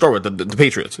easiest part to start with, the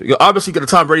Patriots. Obviously, get a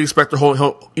Tom Brady Spectre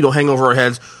hang over our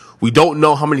heads. We don't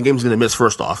know how many games he's going to miss,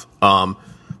 first off.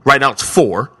 Right now, it's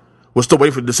 4. We're still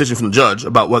waiting for the decision from the judge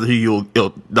about whether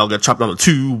they'll get chopped down to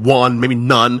 2, 1, maybe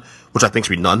none, which I think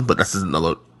should be none, but that's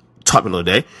another topic another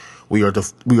day. We are the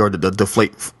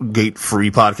Deflategate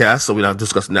free podcast, so we're not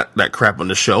discussing that crap on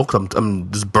this show because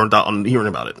I'm just burnt out on hearing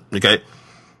about it. Okay,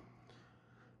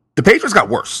 the Patriots got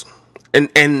worse, and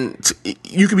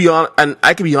you can be on, and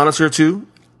I can be honest here too.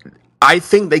 I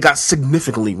think they got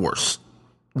significantly worse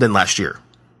than last year.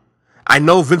 I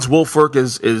know Vince Wilfork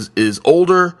is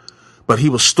older, but he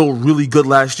was still really good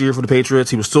last year for the Patriots.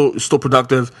 He was still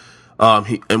productive.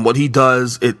 And what he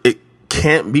does, it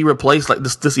can't be replaced like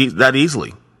this that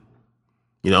easily.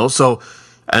 So,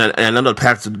 and I know the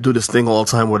Pats do this thing all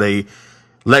the time where they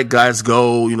let guys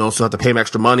go, so have to pay them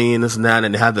extra money and this and that,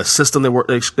 and they have the system they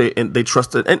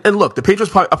trust it. And look, the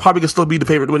Patriots probably can still be the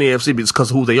favorite to win the AFC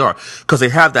because of who they are, because they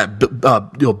have that,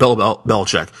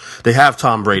 Belichick. They have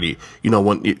Tom Brady,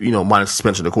 minus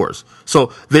suspension, of course.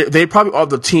 So they probably are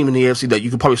the team in the AFC that you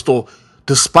could probably still,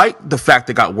 despite the fact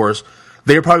they got worse,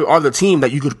 they probably are the team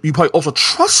that you probably also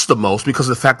trust the most because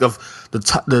of the fact of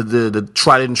the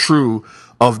tried and true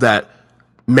of that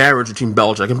marriage between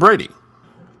Belichick and Brady.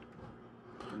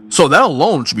 So that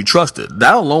alone should be trusted.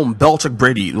 That alone,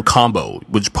 Belichick-Brady combo,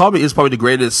 which probably is the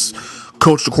greatest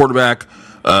coach to quarterback,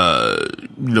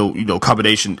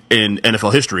 combination in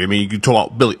NFL history. I mean, you can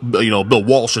talk about Bill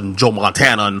Walsh and Joe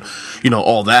Montana and,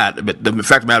 all that. But the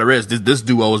fact of the matter is, this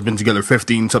duo has been together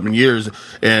 15 something years,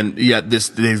 and yet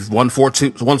they've won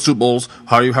won Super Bowls,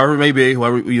 however it may be,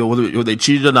 whether they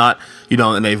cheated or not,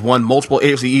 and they've won multiple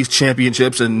AFC East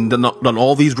championships and done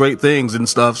all these great things and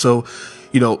stuff. So,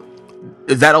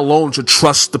 that alone should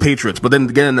trust the Patriots. But then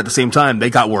again, at the same time, they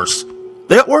got worse.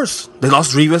 They lost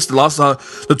Revis. They lost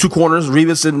the two corners,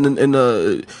 Revis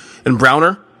and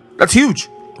Browner. That's huge.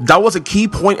 That was a key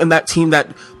point in that team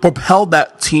that propelled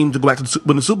that team to go back to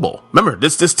win the Super Bowl. Remember,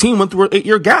 this team went through an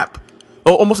 8-year gap,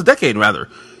 almost a decade rather,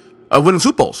 of winning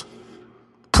Super Bowls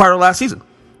prior to last season.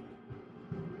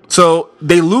 So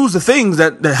they lose the things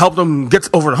that helped them get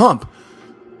over the hump.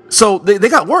 So they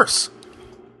got worse.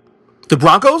 The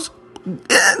Broncos,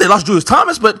 they lost Julius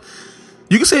Thomas, but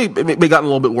you can say it may gotten a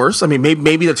little bit worse. I mean,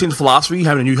 maybe the team's philosophy,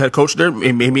 having a new head coach there,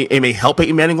 it may help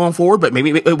Peyton Manning going forward, but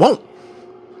maybe it won't.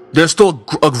 They're still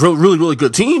a really, really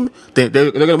good team. They're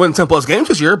going to win 10+ games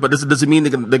this year, but this doesn't mean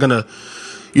they're going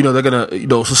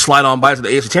to slide on by to the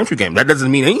AFC Championship game. That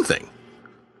doesn't mean anything.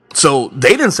 So they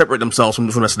didn't separate themselves from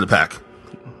the rest of the pack.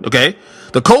 Okay?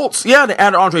 The Colts, they added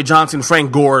Andre Johnson,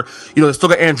 Frank Gore. They still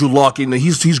got Andrew Luck.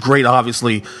 He's great,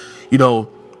 obviously. He's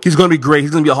going to be great.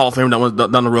 He's going to be a Hall of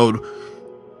Famer down the road.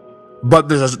 But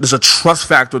there's a trust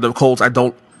factor with the Colts I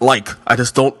don't like. I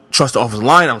just don't trust the offensive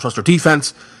line. I don't trust their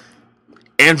defense.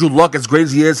 Andrew Luck, as great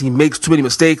as he is, he makes too many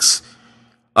mistakes.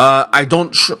 I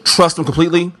don't trust him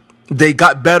completely. They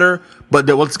got better, but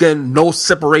there once again, no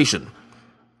separation.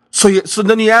 So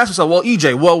then you ask yourself, well,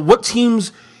 EJ, what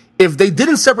teams, if they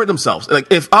didn't separate themselves,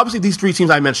 like if obviously these three teams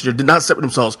I mentioned here did not separate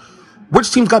themselves,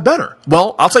 which teams got better?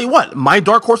 Well, I'll tell you what, my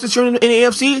dark horse this year in the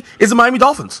AFC is the Miami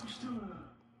Dolphins.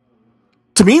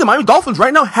 To me, the Miami Dolphins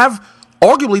right now have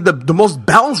arguably the most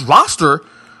balanced roster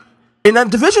in that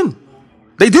division.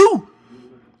 They do.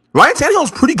 Ryan Tannehill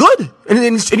is pretty good, and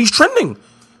he's trending.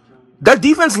 That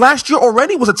defense last year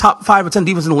already was a top 5 or 10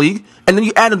 defense in the league, and then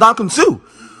you add Ndamukong Suh,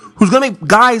 who's going to make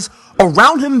guys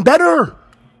around him better.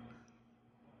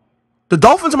 The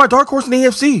Dolphins are my dark horse in the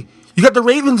AFC. You got the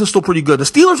Ravens are still pretty good. The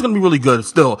Steelers are going to be really good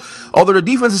still, although their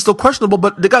defense is still questionable,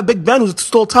 but they got Big Ben, who's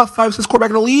still a top 5, 6 quarterback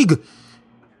in the league.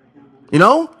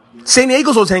 San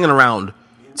Diego's always hanging around.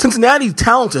 Cincinnati's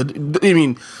talented. I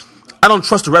mean, I don't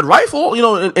trust the Red Rifle,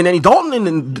 and Andy Dalton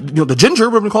and the Ginger,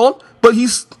 whatever you call him. But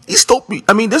he's still.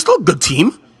 I mean, they're still a good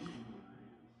team.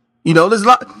 There's a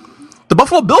lot. The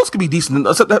Buffalo Bills could be decent,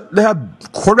 except that they have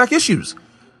quarterback issues.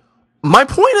 My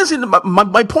point is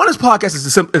my point in this podcast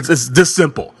is this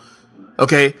simple.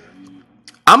 Okay,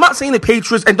 I'm not saying the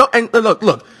Patriots and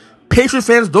look. Patriot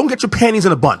fans, don't get your panties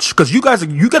in a bunch because you guys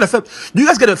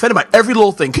get offended by every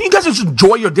little thing. Can you guys just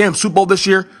enjoy your damn Super Bowl this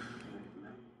year?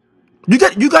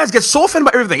 You guys get so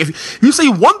offended by everything. If you say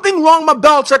one thing wrong about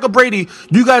Belichick or Brady,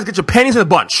 you guys get your panties in a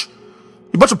bunch.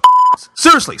 You bunch of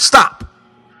seriously, stop.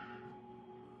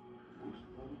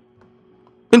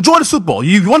 Enjoy the Super Bowl.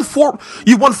 You've won 4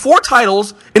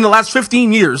 titles in the last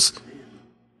 15 years.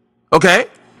 Okay?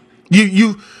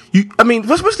 I mean,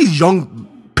 especially these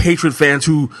young Patriot fans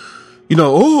who,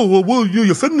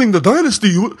 you're offending the dynasty.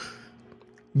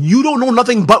 You don't know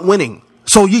nothing but winning.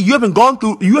 So you haven't gone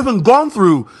through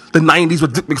the 90s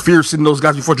with Dick McPherson and those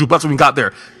guys before Drew Bledsoe got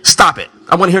there. Stop it.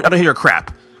 I don't hear your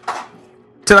crap.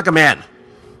 Say like a man.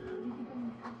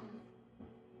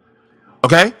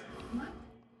 Okay?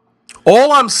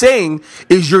 All I'm saying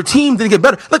is your team didn't get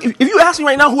better. Look, if you ask me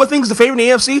right now who I think is the favorite in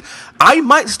the AFC, I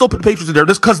might still put the Patriots in there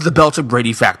just because of the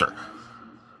Belichick-Brady factor.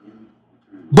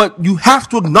 But you have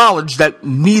to acknowledge that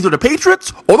neither the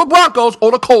Patriots or the Broncos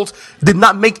or the Colts did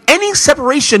not make any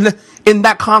separation in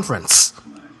that conference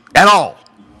at all.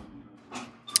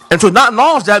 And to not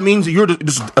acknowledge that means that you're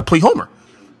just a complete homer.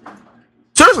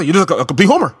 Seriously, you're just a complete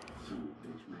homer.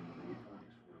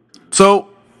 So,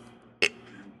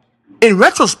 in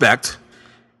retrospect,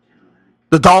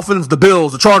 the Dolphins, the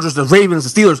Bills, the Chargers, the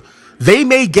Ravens, the Steelers, they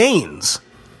made gains.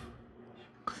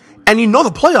 And you know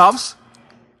the playoffs,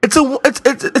 it's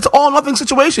all or nothing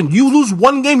situation. You lose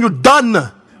one game, you're done.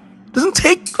 It doesn't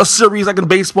take a series like in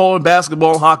baseball and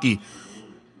basketball and hockey.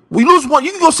 We lose one,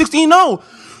 you can go 16-0.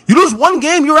 You lose one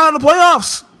game, you're out of the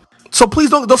playoffs. So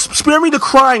please don't spare me the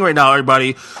crying right now,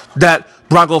 everybody, that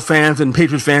Bronco fans and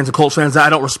Patriots fans and Colts fans, that I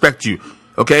don't respect you.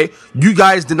 Okay? You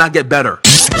guys did not get better.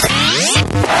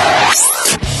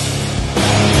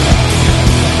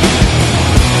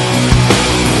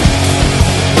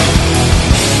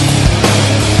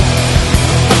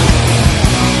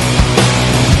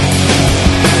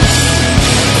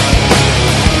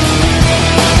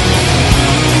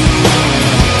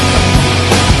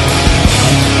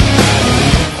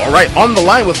 All right, on the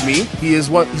line with me, he's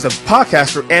a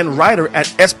podcaster and writer at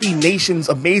SB Nation's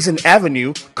Amazin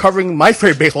Avenue, covering my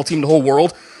favorite baseball team in the whole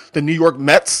world, the New York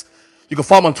Mets. You can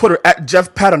follow him on Twitter at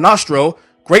Jeff Paternostro.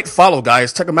 Great follow,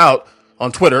 guys. Check him out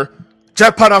on Twitter.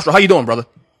 Jeff Paternostro, how you doing, brother?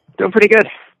 Doing pretty good.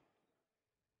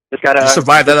 Just got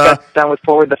done with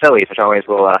Forward the Phillies, which always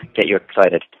will get you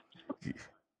excited.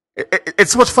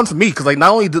 It's so much fun for me because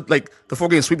not only the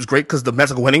 4-game sweep is great because the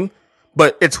Mets are winning,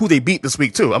 but it's who they beat this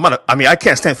week too. I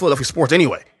can't stand Philadelphia sports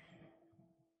anyway.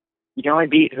 You can only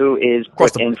beat who is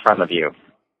put in front of you.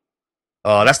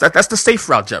 That's the safe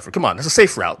route, Jeffery. Come on, that's a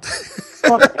safe route.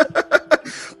 Well,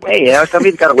 hey,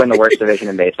 somebody's got to win the worst division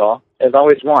in baseball. There's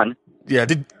always one. Yeah.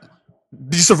 Did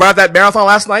you survive that marathon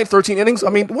last night? 13 innings. I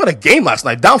mean, what a game last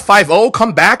night. Down 5-0,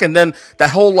 come back, and then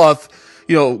that whole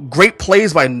great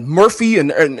plays by Murphy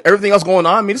and everything else going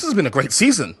on. I mean, this has been a great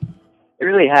season. It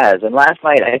really has. And last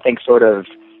night, I think, sort of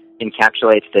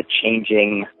encapsulates the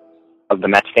changing of the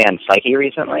Mets fan psyche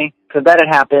recently. Because that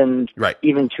had happened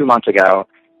even 2 months ago.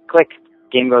 Click,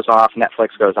 game goes off, Netflix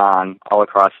goes on all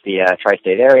across the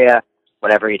tri-state area.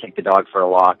 Whatever, you take the dog for a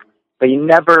walk. But you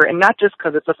never, and not just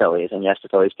because it's the Phillies, and yes, the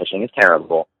Phillies pitching is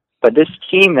terrible. But this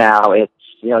team now, they're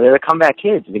the comeback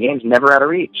kids. The game's never out of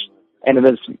reach. And it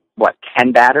was,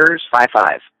 10 batters,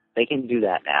 5-5. They can do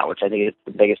that now, which I think is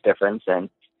the biggest difference. And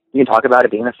you can talk about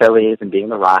it being the Phillies and being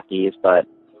the Rockies, but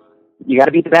you got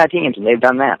to beat the bad teams, and they've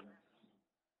done that.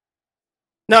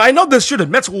 Now, I know this year the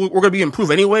Mets were going to be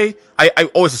improved anyway. I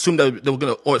always assumed that they were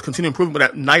going to always continue improving with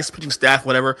that nice pitching staff,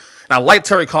 whatever. And I like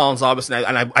Terry Collins, obviously,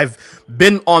 and I've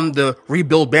been on the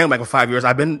rebuild bandwagon for 5 years.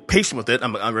 I've been patient with it.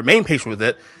 I remain patient with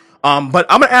it. But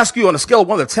I'm going to ask you on a scale of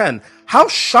 1 to 10, how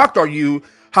shocked are you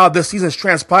how this season has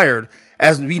transpired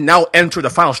as we now enter the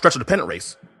final stretch of the pennant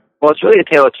race? Well, it's really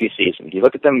a tale of two seasons. You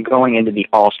look at them going into the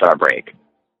All-Star break.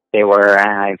 They were,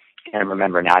 I can't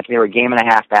remember now, I think they were a game and a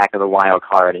half back of the wild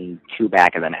card and 2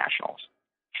 back of the Nationals.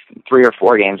 3 or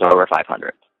 4 games over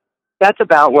 500. That's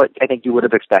about what I think you would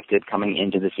have expected coming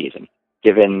into the season,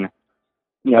 given,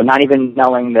 not even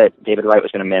knowing that David Wright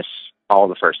was going to miss all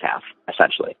the first half,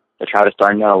 essentially. The Travis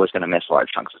d'Arnaud was going to miss large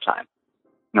chunks of time.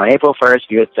 On April 1st,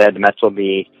 you had said the Mets will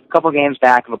be a couple games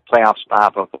back of a playoff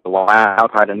spot of the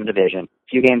wild card in the division, a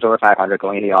few games over 500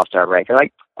 going into the All-Star break. You're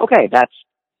like, okay,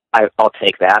 I'll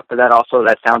take that, but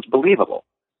that sounds believable.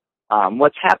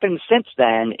 What's happened since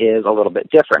then is a little bit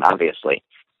different, obviously.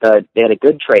 They had a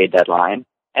good trade deadline,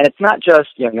 and it's not just,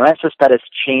 Yoenis Cespedes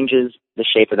changes the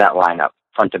shape of that lineup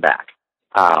front to back.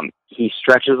 He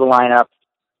stretches the lineup.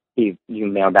 You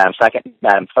bat him second,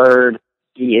 bat him third.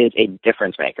 He is a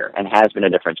difference maker and has been a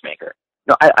difference maker.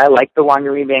 I like the Juan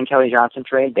Uribe and Kelly Johnson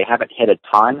trade. They haven't hit a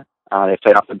ton. They've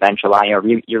played off the bench a lot.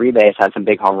 Uribe has had some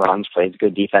big home runs, plays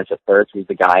good defense at third. So he's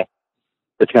the guy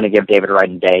that's going to give David Wright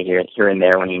a day here and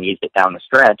there when he needs it down the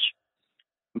stretch.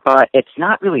 But it's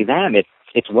not really them.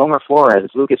 It's Wilmer Flores,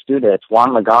 it's Lucas Duda, it's Juan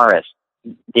Lagares,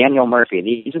 Daniel Murphy.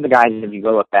 These are the guys, if you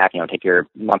go look back, take your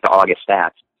month of August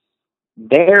stats.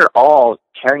 They're all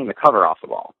tearing the cover off the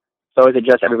ball. So is it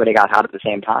just everybody got hot at the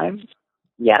same time?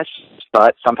 Yes,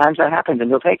 but sometimes that happens and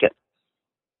you'll take it.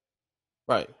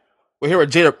 Right. We're here with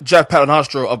Jeff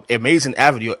Paternostro of Amazin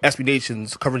Avenue, SB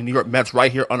Nation's covering the New York Mets right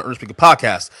here on the Earnestly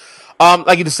podcast.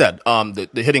 Like you just said, the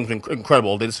hitting's been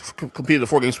incredible. They just completed a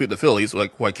 4-game sweep of the Phillies,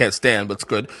 who I can't stand, but it's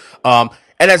good. And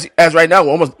And as right now, we're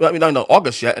almost not in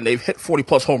August yet, and they've hit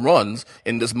 40+ home runs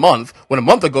in this month, when a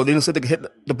month ago they didn't say they could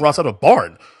hit the Bronx out of a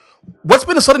barn. What's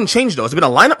been a sudden change, though? Has it been a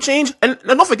lineup change? And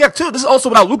don't forget, too, this is also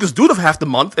without Lucas Duda for half the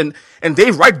month, and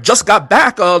Dave Wright just got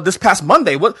back this past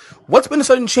Monday. What's been a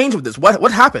sudden change with this?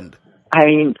 What happened? I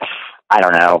mean, I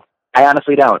don't know. I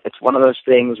honestly don't. It's one of those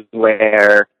things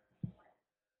where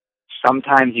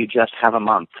sometimes you just have a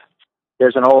month.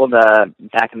 There's an old,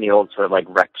 back in the old sort of like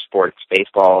rec sports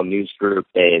baseball news group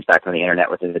days, back when the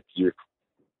internet was in its youth,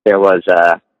 there was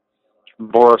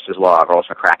Boros's Law. Boros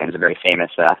McCracken is a very famous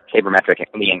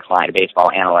sabermetrically inclined baseball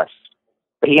analyst.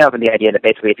 But he came up with the idea that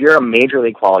basically if you're a major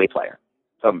league quality player,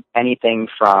 so anything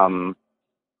from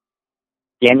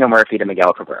Daniel Murphy to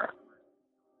Miguel Cabrera,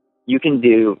 you can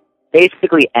do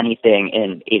basically anything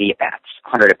in 80 at-bats,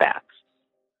 100 at-bats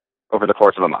over the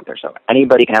course of a month or so.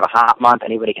 Anybody can have a hot month.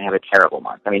 Anybody can have a terrible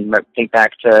month. I mean, think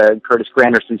back to Curtis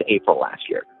Granderson's April last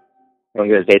year, when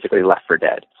he was basically left for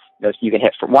dead. You can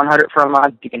hit for 100 for a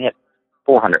month. You can hit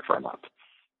 400 for a month.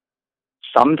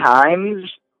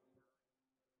 Sometimes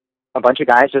a bunch of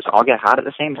guys just all get hot at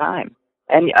the same time.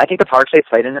 And I think the parks they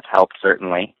played in has helped,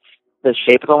 certainly. The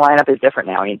shape of the lineup is different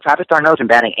now. I mean, Travis d'Arnaud's been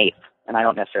batting 8th, and I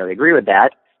don't necessarily agree with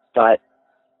that, but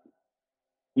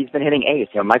he's been hitting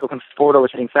 8th. Michael Conforto was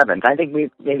hitting 7th. I think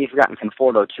we've maybe forgotten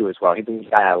Conforto, too, as well. He's a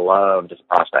guy I loved as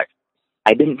a prospect.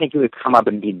 I didn't think he would come up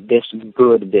and be this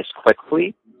good this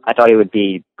quickly. I thought he would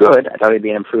be good. I thought he'd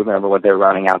be an improvement over what they're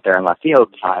running out there in left field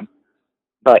at the time.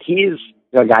 But he's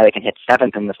a guy that can hit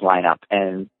 7th in this lineup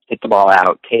and hit the ball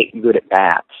out, take good at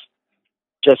bats.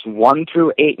 Just 1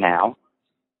 through 8 now,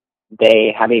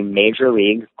 they have a major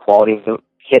league quality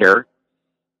hitter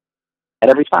at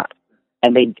every spot.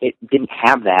 And it didn't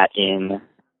have that in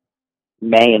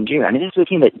May and June. I mean, this is a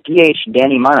team that DH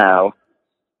Danny Muno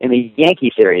in the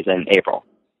Yankee series in April.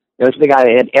 This is the guy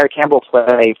that had Eric Campbell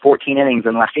play 14 innings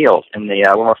in left field in the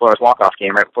Wilmer Flores walk-off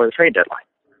game right before the trade deadline.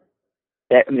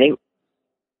 They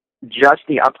just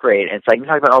the upgrade. It's like, we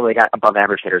talk about, they got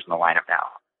above-average hitters in the lineup now.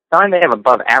 Not only do they have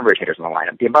above-average hitters in the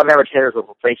lineup, the above-average hitters are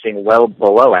replacing well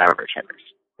below-average hitters.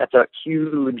 That's a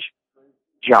huge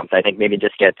jump that I think maybe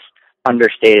just gets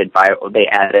understated by they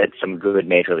added some good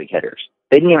major league hitters.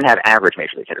 They didn't even have average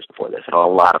major league hitters before this at a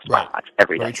lot of spots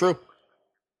every day. Very true.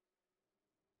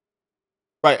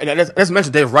 Right, and as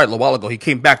mentioned, Dave Wright a while ago, he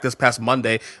came back this past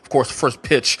Monday. Of course, first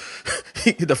pitch,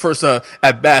 the first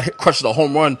at-bat, crushed a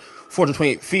home run,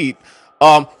 428 feet.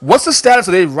 What's the status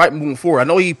of Dave Wright moving forward? I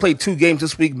know he played 2 games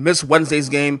this week, missed Wednesday's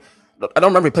game. I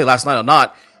don't remember if he played last night or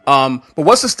not. But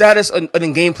what's the status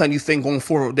and game plan you think going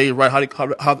forward with Dave Wright?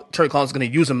 How Terry Collins is going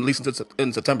to use him at least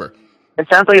in September? It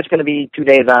sounds like it's going to be 2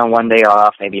 days on, 1 day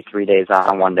off, maybe 3 days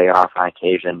on, 1 day off on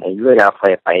occasion. And you really got to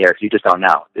play it by ear because you just don't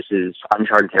know. This is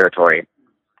uncharted territory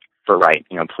for Wright,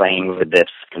 playing with this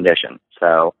condition.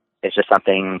 So it's just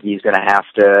something he's going to have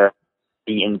to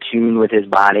be in tune with his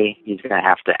body. He's going to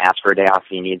have to ask for a day off if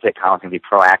he needs it. Collins can be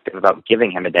proactive about giving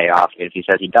him a day off if he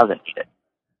says he doesn't need it.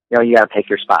 You got to pick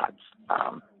your spots.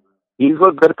 He's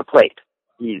looked good at the plate.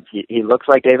 He looks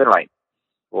like David Wright.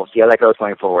 We'll see how that goes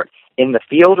going forward. In the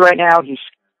field right now, he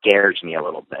scares me a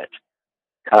little bit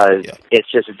because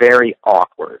it's just very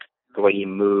awkward the way he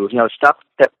moves. Stuff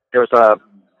that there was a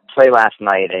play last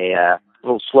night, a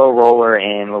little slow roller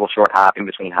in, a little short hop in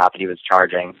between hop that he was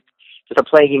charging. Just a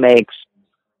play he makes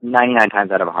 99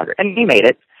 times out of 100. And he made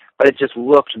it, but it just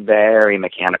looked very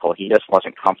mechanical. He just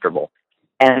wasn't comfortable.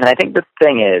 And I think the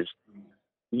thing is,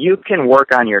 you can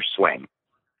work on your swing.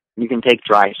 You can take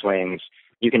dry swings.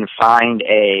 You can find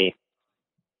a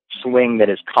swing that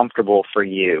is comfortable for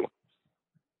you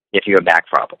if you have back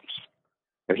problems.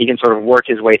 He can sort of work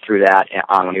his way through that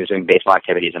on when he was doing baseball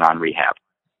activities and on rehab.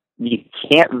 You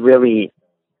can't really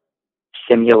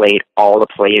simulate all the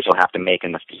plays you'll have to make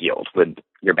in the field with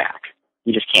your back.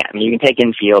 You just can't. I mean, you can take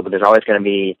infield, but there's always going to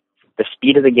be the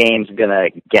speed of the game is going to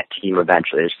get to you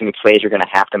eventually. There's going to be plays you're going to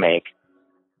have to make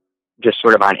just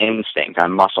sort of on instinct,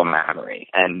 on muscle memory.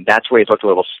 And that's where he's looked a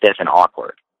little stiff and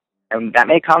awkward. And that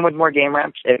may come with more game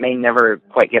reps. It may never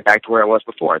quite get back to where it was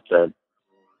before. It's a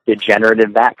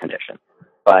degenerative back condition.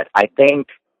 But I think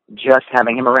just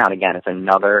having him around, again, it's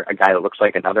a guy that looks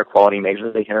like another quality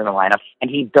major league hitter in the lineup. And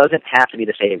he doesn't have to be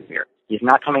the savior. He's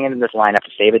not coming into this lineup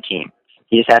to save a team.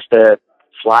 He just has to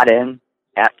slot in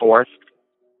at fourth,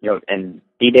 and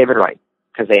be David Wright,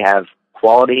 because they have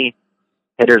quality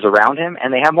hitters around him,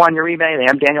 and they have Juan Uribe, they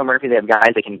have Daniel Murphy, they have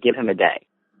guys that can give him a day.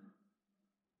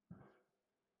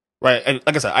 Right, and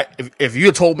like I said, if you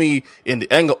had told me in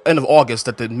the end of August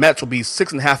that the Mets will be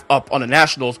 6.5 up on the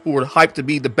Nationals, who were hyped to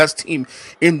be the best team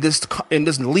in this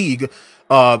league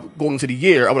going into the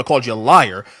year, I would have called you a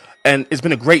liar. and it's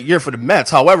been a great year for the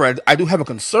Mets. However, I do have a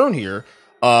concern here.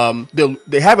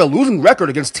 They have a losing record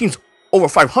against teams over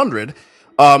 500.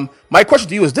 My question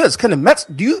to you is this: can the Mets?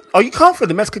 Are you confident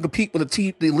the Mets can compete with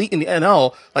the elite in the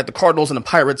NL, like the Cardinals and the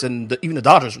Pirates and even the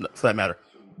Dodgers, for that matter?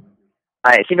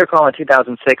 I seem to recall in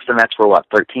 2006, the Mets were,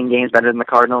 13 games better than the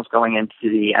Cardinals going into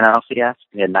the NLCS?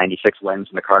 They had 96 wins,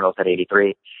 and the Cardinals had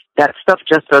 83. That stuff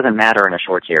just doesn't matter in a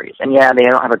short series. And yeah, they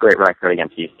don't have a great record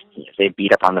against these teams. They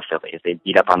beat up on the Phillies. They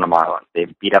beat up on the Marlins. They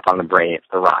beat up on the Braves,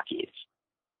 the Rockies.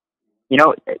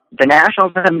 The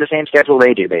Nationals have the same schedule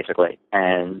they do, basically.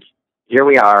 And here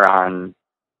we are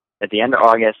at the end of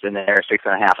August, and they're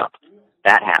 6.5 up.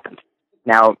 That happened.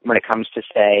 Now, when it comes to,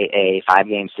 say, a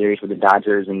 5-game series with the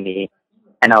Dodgers in the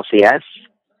NLCS,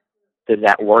 does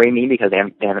that worry me because they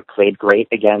haven't played great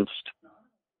against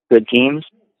good teams?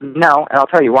 No, and I'll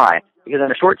tell you why. Because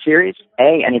in a short series,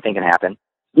 A, anything can happen.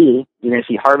 B, you're going to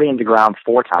see Harvey and DeGrom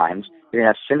 4 times. You're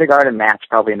going to have Syndergaard and Matz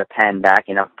probably in the pen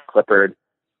backing up Clippard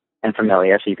and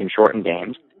Familia, so you can shorten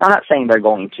games. I'm not saying they're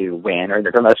going to win or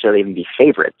they're going to necessarily even be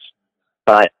favorites,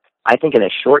 but I think in a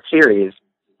short series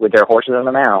with their horses on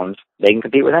the mound, they can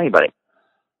compete with anybody.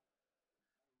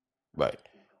 Right.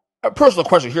 A personal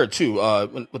question here too,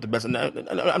 with the Mets, and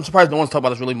I'm surprised no one's talking about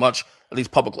this really much, at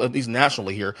least publicly, at least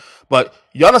nationally here. But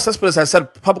Yoenis Cespedes has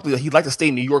said publicly that he'd like to stay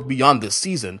in New York beyond this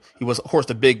season. He was, of course,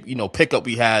 the big pickup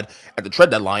we had at the trade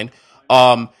deadline.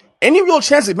 Any real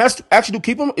chance the Mets actually do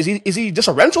keep him? Is he just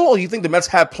a rental, or do you think the Mets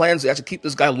have plans to actually keep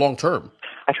this guy long term?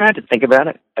 I try not to think about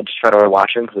it. I just try to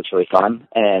watch him because it's really fun.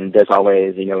 And there's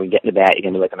always, you get into that, you get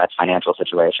into the Mets financial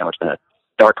situation, which has been a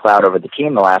dark cloud over the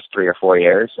team the last 3 or 4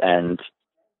 years, and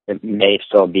it may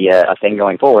still be a thing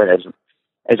going forward.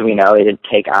 As we know, they didn't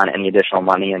take on any additional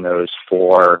money in those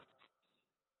 4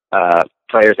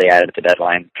 players they added at the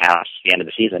deadline past the end of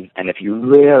the season. And if you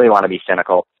really want to be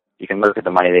cynical, you can look at the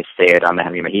money they saved on the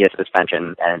Henry Mejia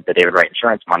suspension, and the David Wright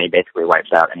insurance money basically wipes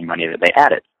out any money that they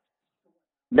added.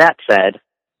 That said,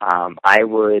 I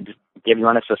would give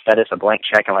Yoenis Cespedes a blank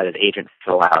check and let his agent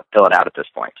fill it out at this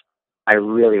point. I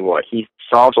really would. He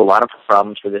solves a lot of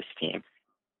problems for this team.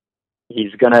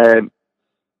 He's gonna,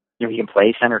 he can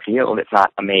play center field. It's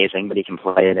not amazing, but he can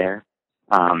play there.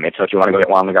 So if you want to go get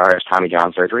Juan Lagares' Tommy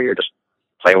John surgery, or just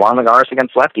play Juan Lagares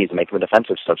against lefties and make him a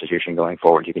defensive substitution going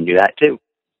forward, you can do that too.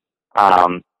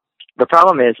 The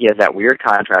problem is he has that weird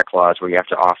contract clause where you have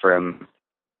to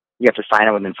sign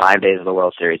him within 5 days of the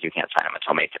World Series. You can't sign him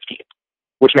until May 15th,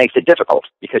 which makes it difficult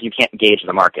because you can't gauge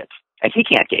the market, and he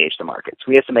can't gauge the market.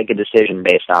 So he has to make a decision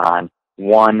based on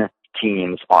one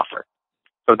team's offer.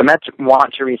 So if the Mets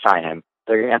want to re-sign him,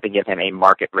 they're going to have to give him a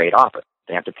market rate offer.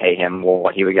 They have to pay him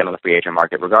what he would get on the free agent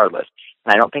market regardless.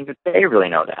 And I don't think that they really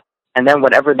know that. And then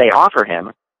whatever they offer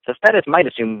him, Cespedes might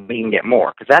assume he can get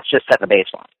more, because that's just set the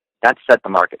baseline. That's set the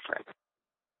market for him.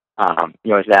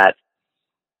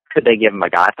 Could they give him a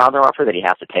Godfather offer that he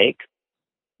has to take?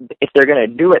 If they're going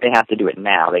to do it, they have to do it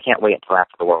now. They can't wait until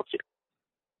after the World Series.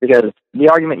 Because the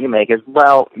argument you make is,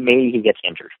 well, maybe he gets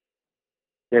injured.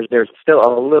 There's still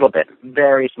a little bit,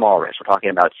 very small risk. We're talking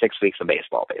about 6 weeks of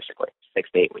baseball, basically, 6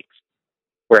 to 8 weeks,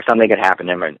 where something could happen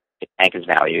to him and tank his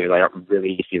value. I don't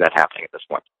really see that happening at this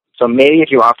point. So maybe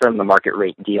if you offer him the market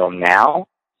rate deal now,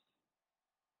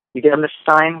 you get him to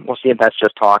sign. We'll see if that's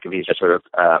just talk, if he's just sort of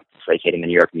placating the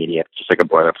New York media, just like a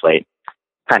boilerplate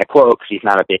kind of quote, because he's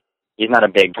not a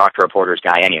big talk to reporters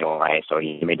guy anyway. So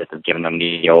he may just have given them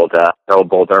the old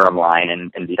Bull Durham line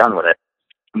and be done with it.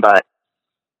 But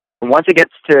once it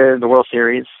gets to the World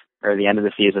Series or the end of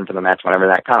the season for the Mets, whenever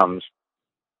that comes,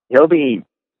 then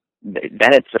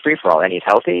it's a free-for-all, and he's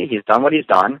healthy. He's done what he's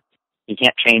done. He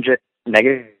can't change it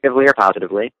negatively or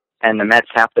positively, and the Mets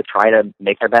have to try to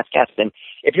make their best guess. And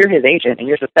if you're his agent and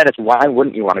you're Cespedes, why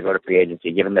wouldn't you want to go to free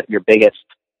agency, given that you're basically,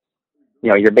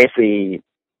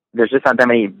 there's just not that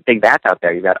many big bats out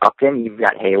there. You've got Upton, you've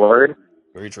got Hayward.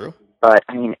 Very true. But,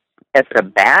 as a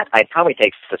bat, I'd probably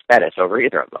take Cespedes over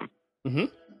either of them. Mm-hmm.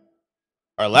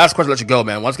 All right, last question, let you go,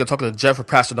 man. Once again, talking to Jeffery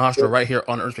Paternostro right here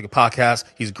on the Earnestly Podcast.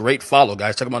 He's a great follow,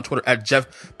 guys. Check him on Twitter at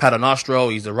Jeff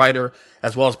Paternostro. He's a writer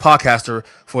as well as podcaster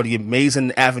for the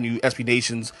Amazin Avenue SB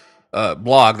Nation's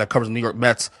blog that covers the New York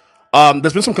Mets.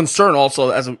 There's been some concern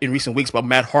also in recent weeks about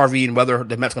Matt Harvey and whether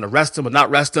the Mets going to rest him or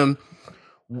not rest him.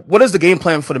 What is the game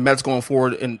plan for the Mets going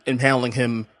forward in handling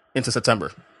him into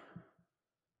September?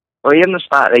 Well, they gave him the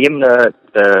spot. They gave him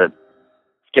the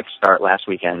skip start last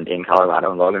weekend in Colorado,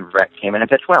 and Logan Brett came in and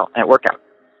pitched well, and it worked out.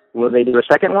 Will they do a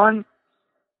second one?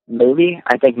 Maybe.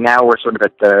 I think now we're sort of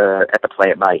at the play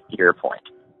it by ear point.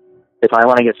 If I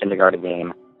want to get Syndergaard a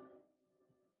game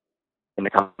in the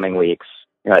coming weeks,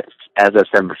 as of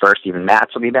December 1st, even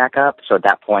Matz will be back up. So at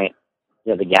that point,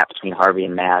 the gap between Harvey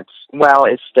and Matt's, well,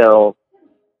 it's still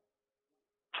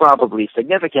probably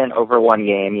significant over one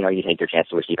game. You take your chance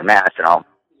to receive a Matt, and I'll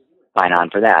sign on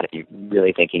for that if you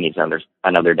really think he needs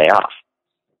another day off.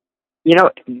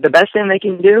 The best thing they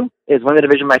can do is win the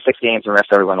division by 6 games and rest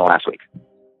everyone the last week.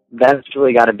 That's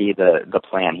really got to be the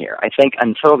plan here. I think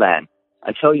until then,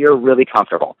 until you're really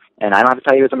comfortable, and I don't have to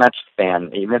tell you as a Mets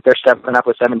fan, even if they're stepping up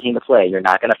with 17 to play, you're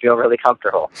not going to feel really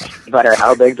comfortable, no matter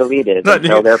how big the lead is,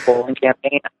 until they're pulling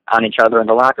champagne on each other in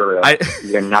the locker room.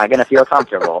 You're not going to feel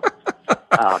comfortable.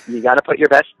 You got to put your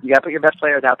best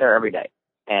players out there every day,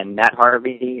 and Matt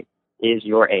Harvey is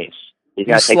your ace. He's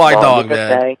got to take slide the ball dog,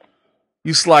 man. day.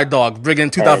 You slide dog, bring in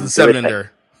 2007 in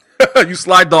there. You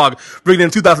slide dog, bring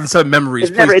in 2007 memories.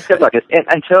 Until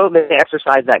they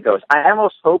exercise that ghost. I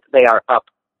almost hope they are up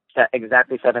to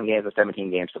exactly 7 games with 17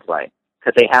 games to play,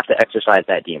 because they have to exercise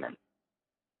that demon.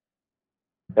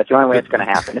 That's the only way it's going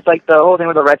to happen. It's like the whole thing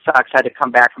where the Red Sox had to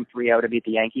come back from 3-0 to beat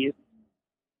the Yankees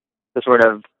to sort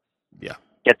of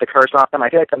get the curse off them. I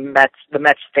feel like the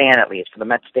Mets fan, at least, for the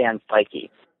Mets fan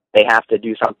psyche, they have to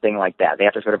do something like that. They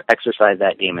have to sort of exercise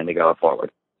that demon to go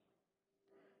forward.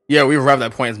 Yeah, we arrived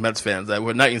at that point as Mets fans that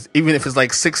we're not, even if it's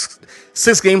like six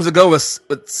games ago with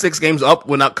 6 games up,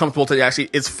 we're not comfortable to actually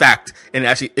it's fact, and it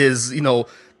actually is,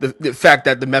 the fact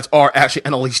that the Mets are actually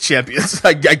NL East champions.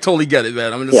 I totally get it,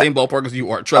 man. I'm in the same ballpark as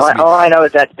you are. Trust me. All I know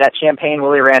is that champagne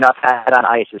Willie Randolph had on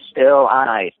ice is still on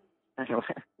ice.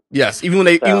 Yes, even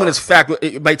when it's fact,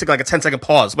 it might take like a 10-second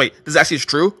pause. Wait, this actually is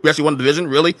true? We actually won the division?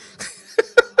 Really?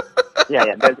 Yeah.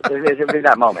 There'll be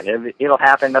that moment. It'll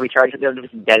happen. They'll be charged. They'll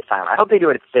just be dead silent. I hope they do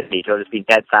it at 50. So it'll just be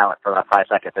dead silent for about 5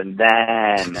 seconds, and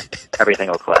then everything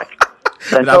will click.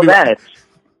 So until then,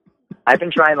 I've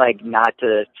been trying not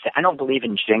to. I don't believe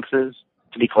in jinxes.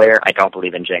 To be clear, I don't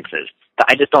believe in jinxes.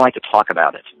 I just don't like to talk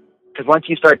about it, because once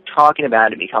you start talking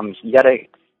about it, you got to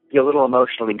be a little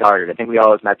emotionally guarded. I think we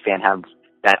all as Mets fans have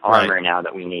that armor now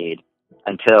that we need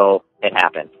until it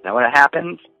happens. Now, when it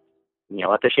happens,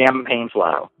 let the champagne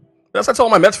flow. That's what I tell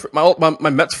my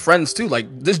Mets friends too.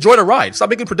 Just enjoy the ride. Stop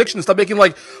making predictions. Stop making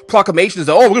proclamations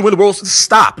that we're gonna win the World.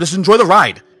 Stop. Just enjoy the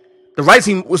ride. The ride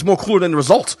team was more cooler than the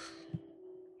result.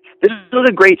 This was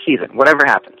a great season. Whatever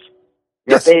happens,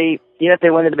 yes. If they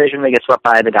win the division, they get swept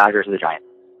by the Dodgers or the Giants.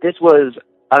 This was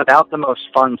about the most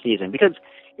fun season, because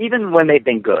even when they've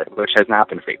been good, which has not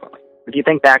been frequently, if you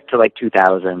think back to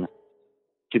 2000,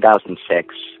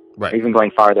 2006, right, or even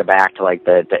going farther back to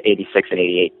the 86 and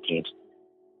 88 teams.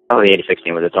 Oh, the 86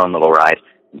 team was its own little ride.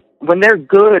 When they're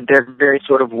good, they're very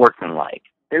sort of workmanlike.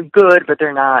 They're good, but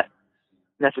they're not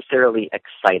necessarily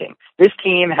exciting. This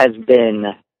team has been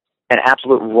an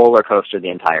absolute roller coaster the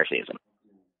entire season.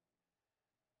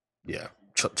 Yeah,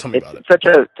 tell me about it. Such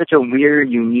a weird,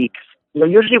 unique.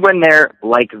 Usually when they're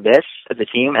like this as a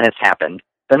team, and it's happened,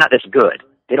 they're not this good.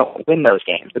 They don't win those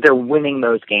games, but they're winning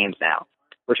those games now,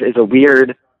 which is a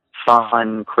weird,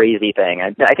 fun, crazy thing.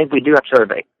 I think we do have to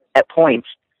sort of, at points,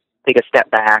 take a step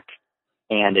back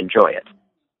and enjoy it.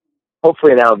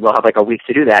 Hopefully we'll have a week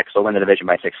to do that, because they'll win the division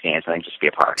by 6 games, and I can just be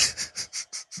a part.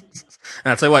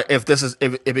 And I'll tell you what, if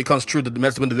it becomes true that the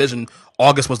Mets win the division,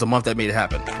 August was the month that made it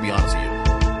happen, to be honest with you.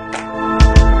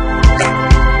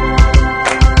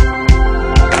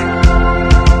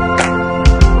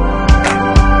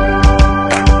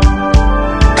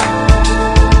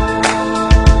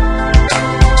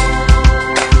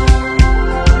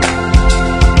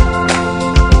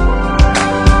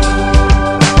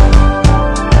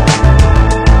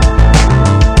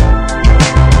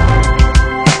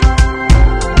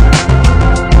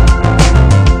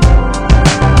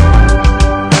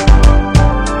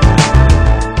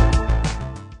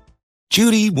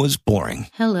 Judy was boring.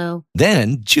 Hello.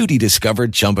 Then Judy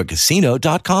discovered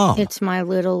ChumbaCasino.com. It's my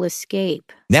little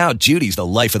escape. Now Judy's the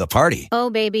life of the party. Oh,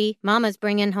 baby, mama's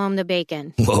bringing home the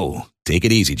bacon. Whoa, take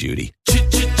it easy, Judy.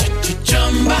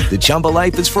 The Chumba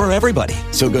life is for everybody.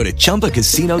 So go to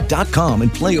ChumbaCasino.com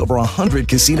and play over 100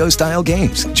 casino-style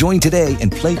games. Join today and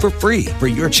play for free for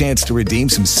your chance to redeem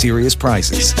some serious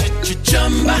prizes.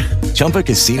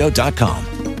 ChumbaCasino.com.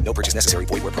 No purchase necessary.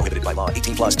 Void where prohibited by law.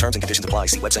 18+ terms and conditions apply.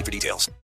 See website for details.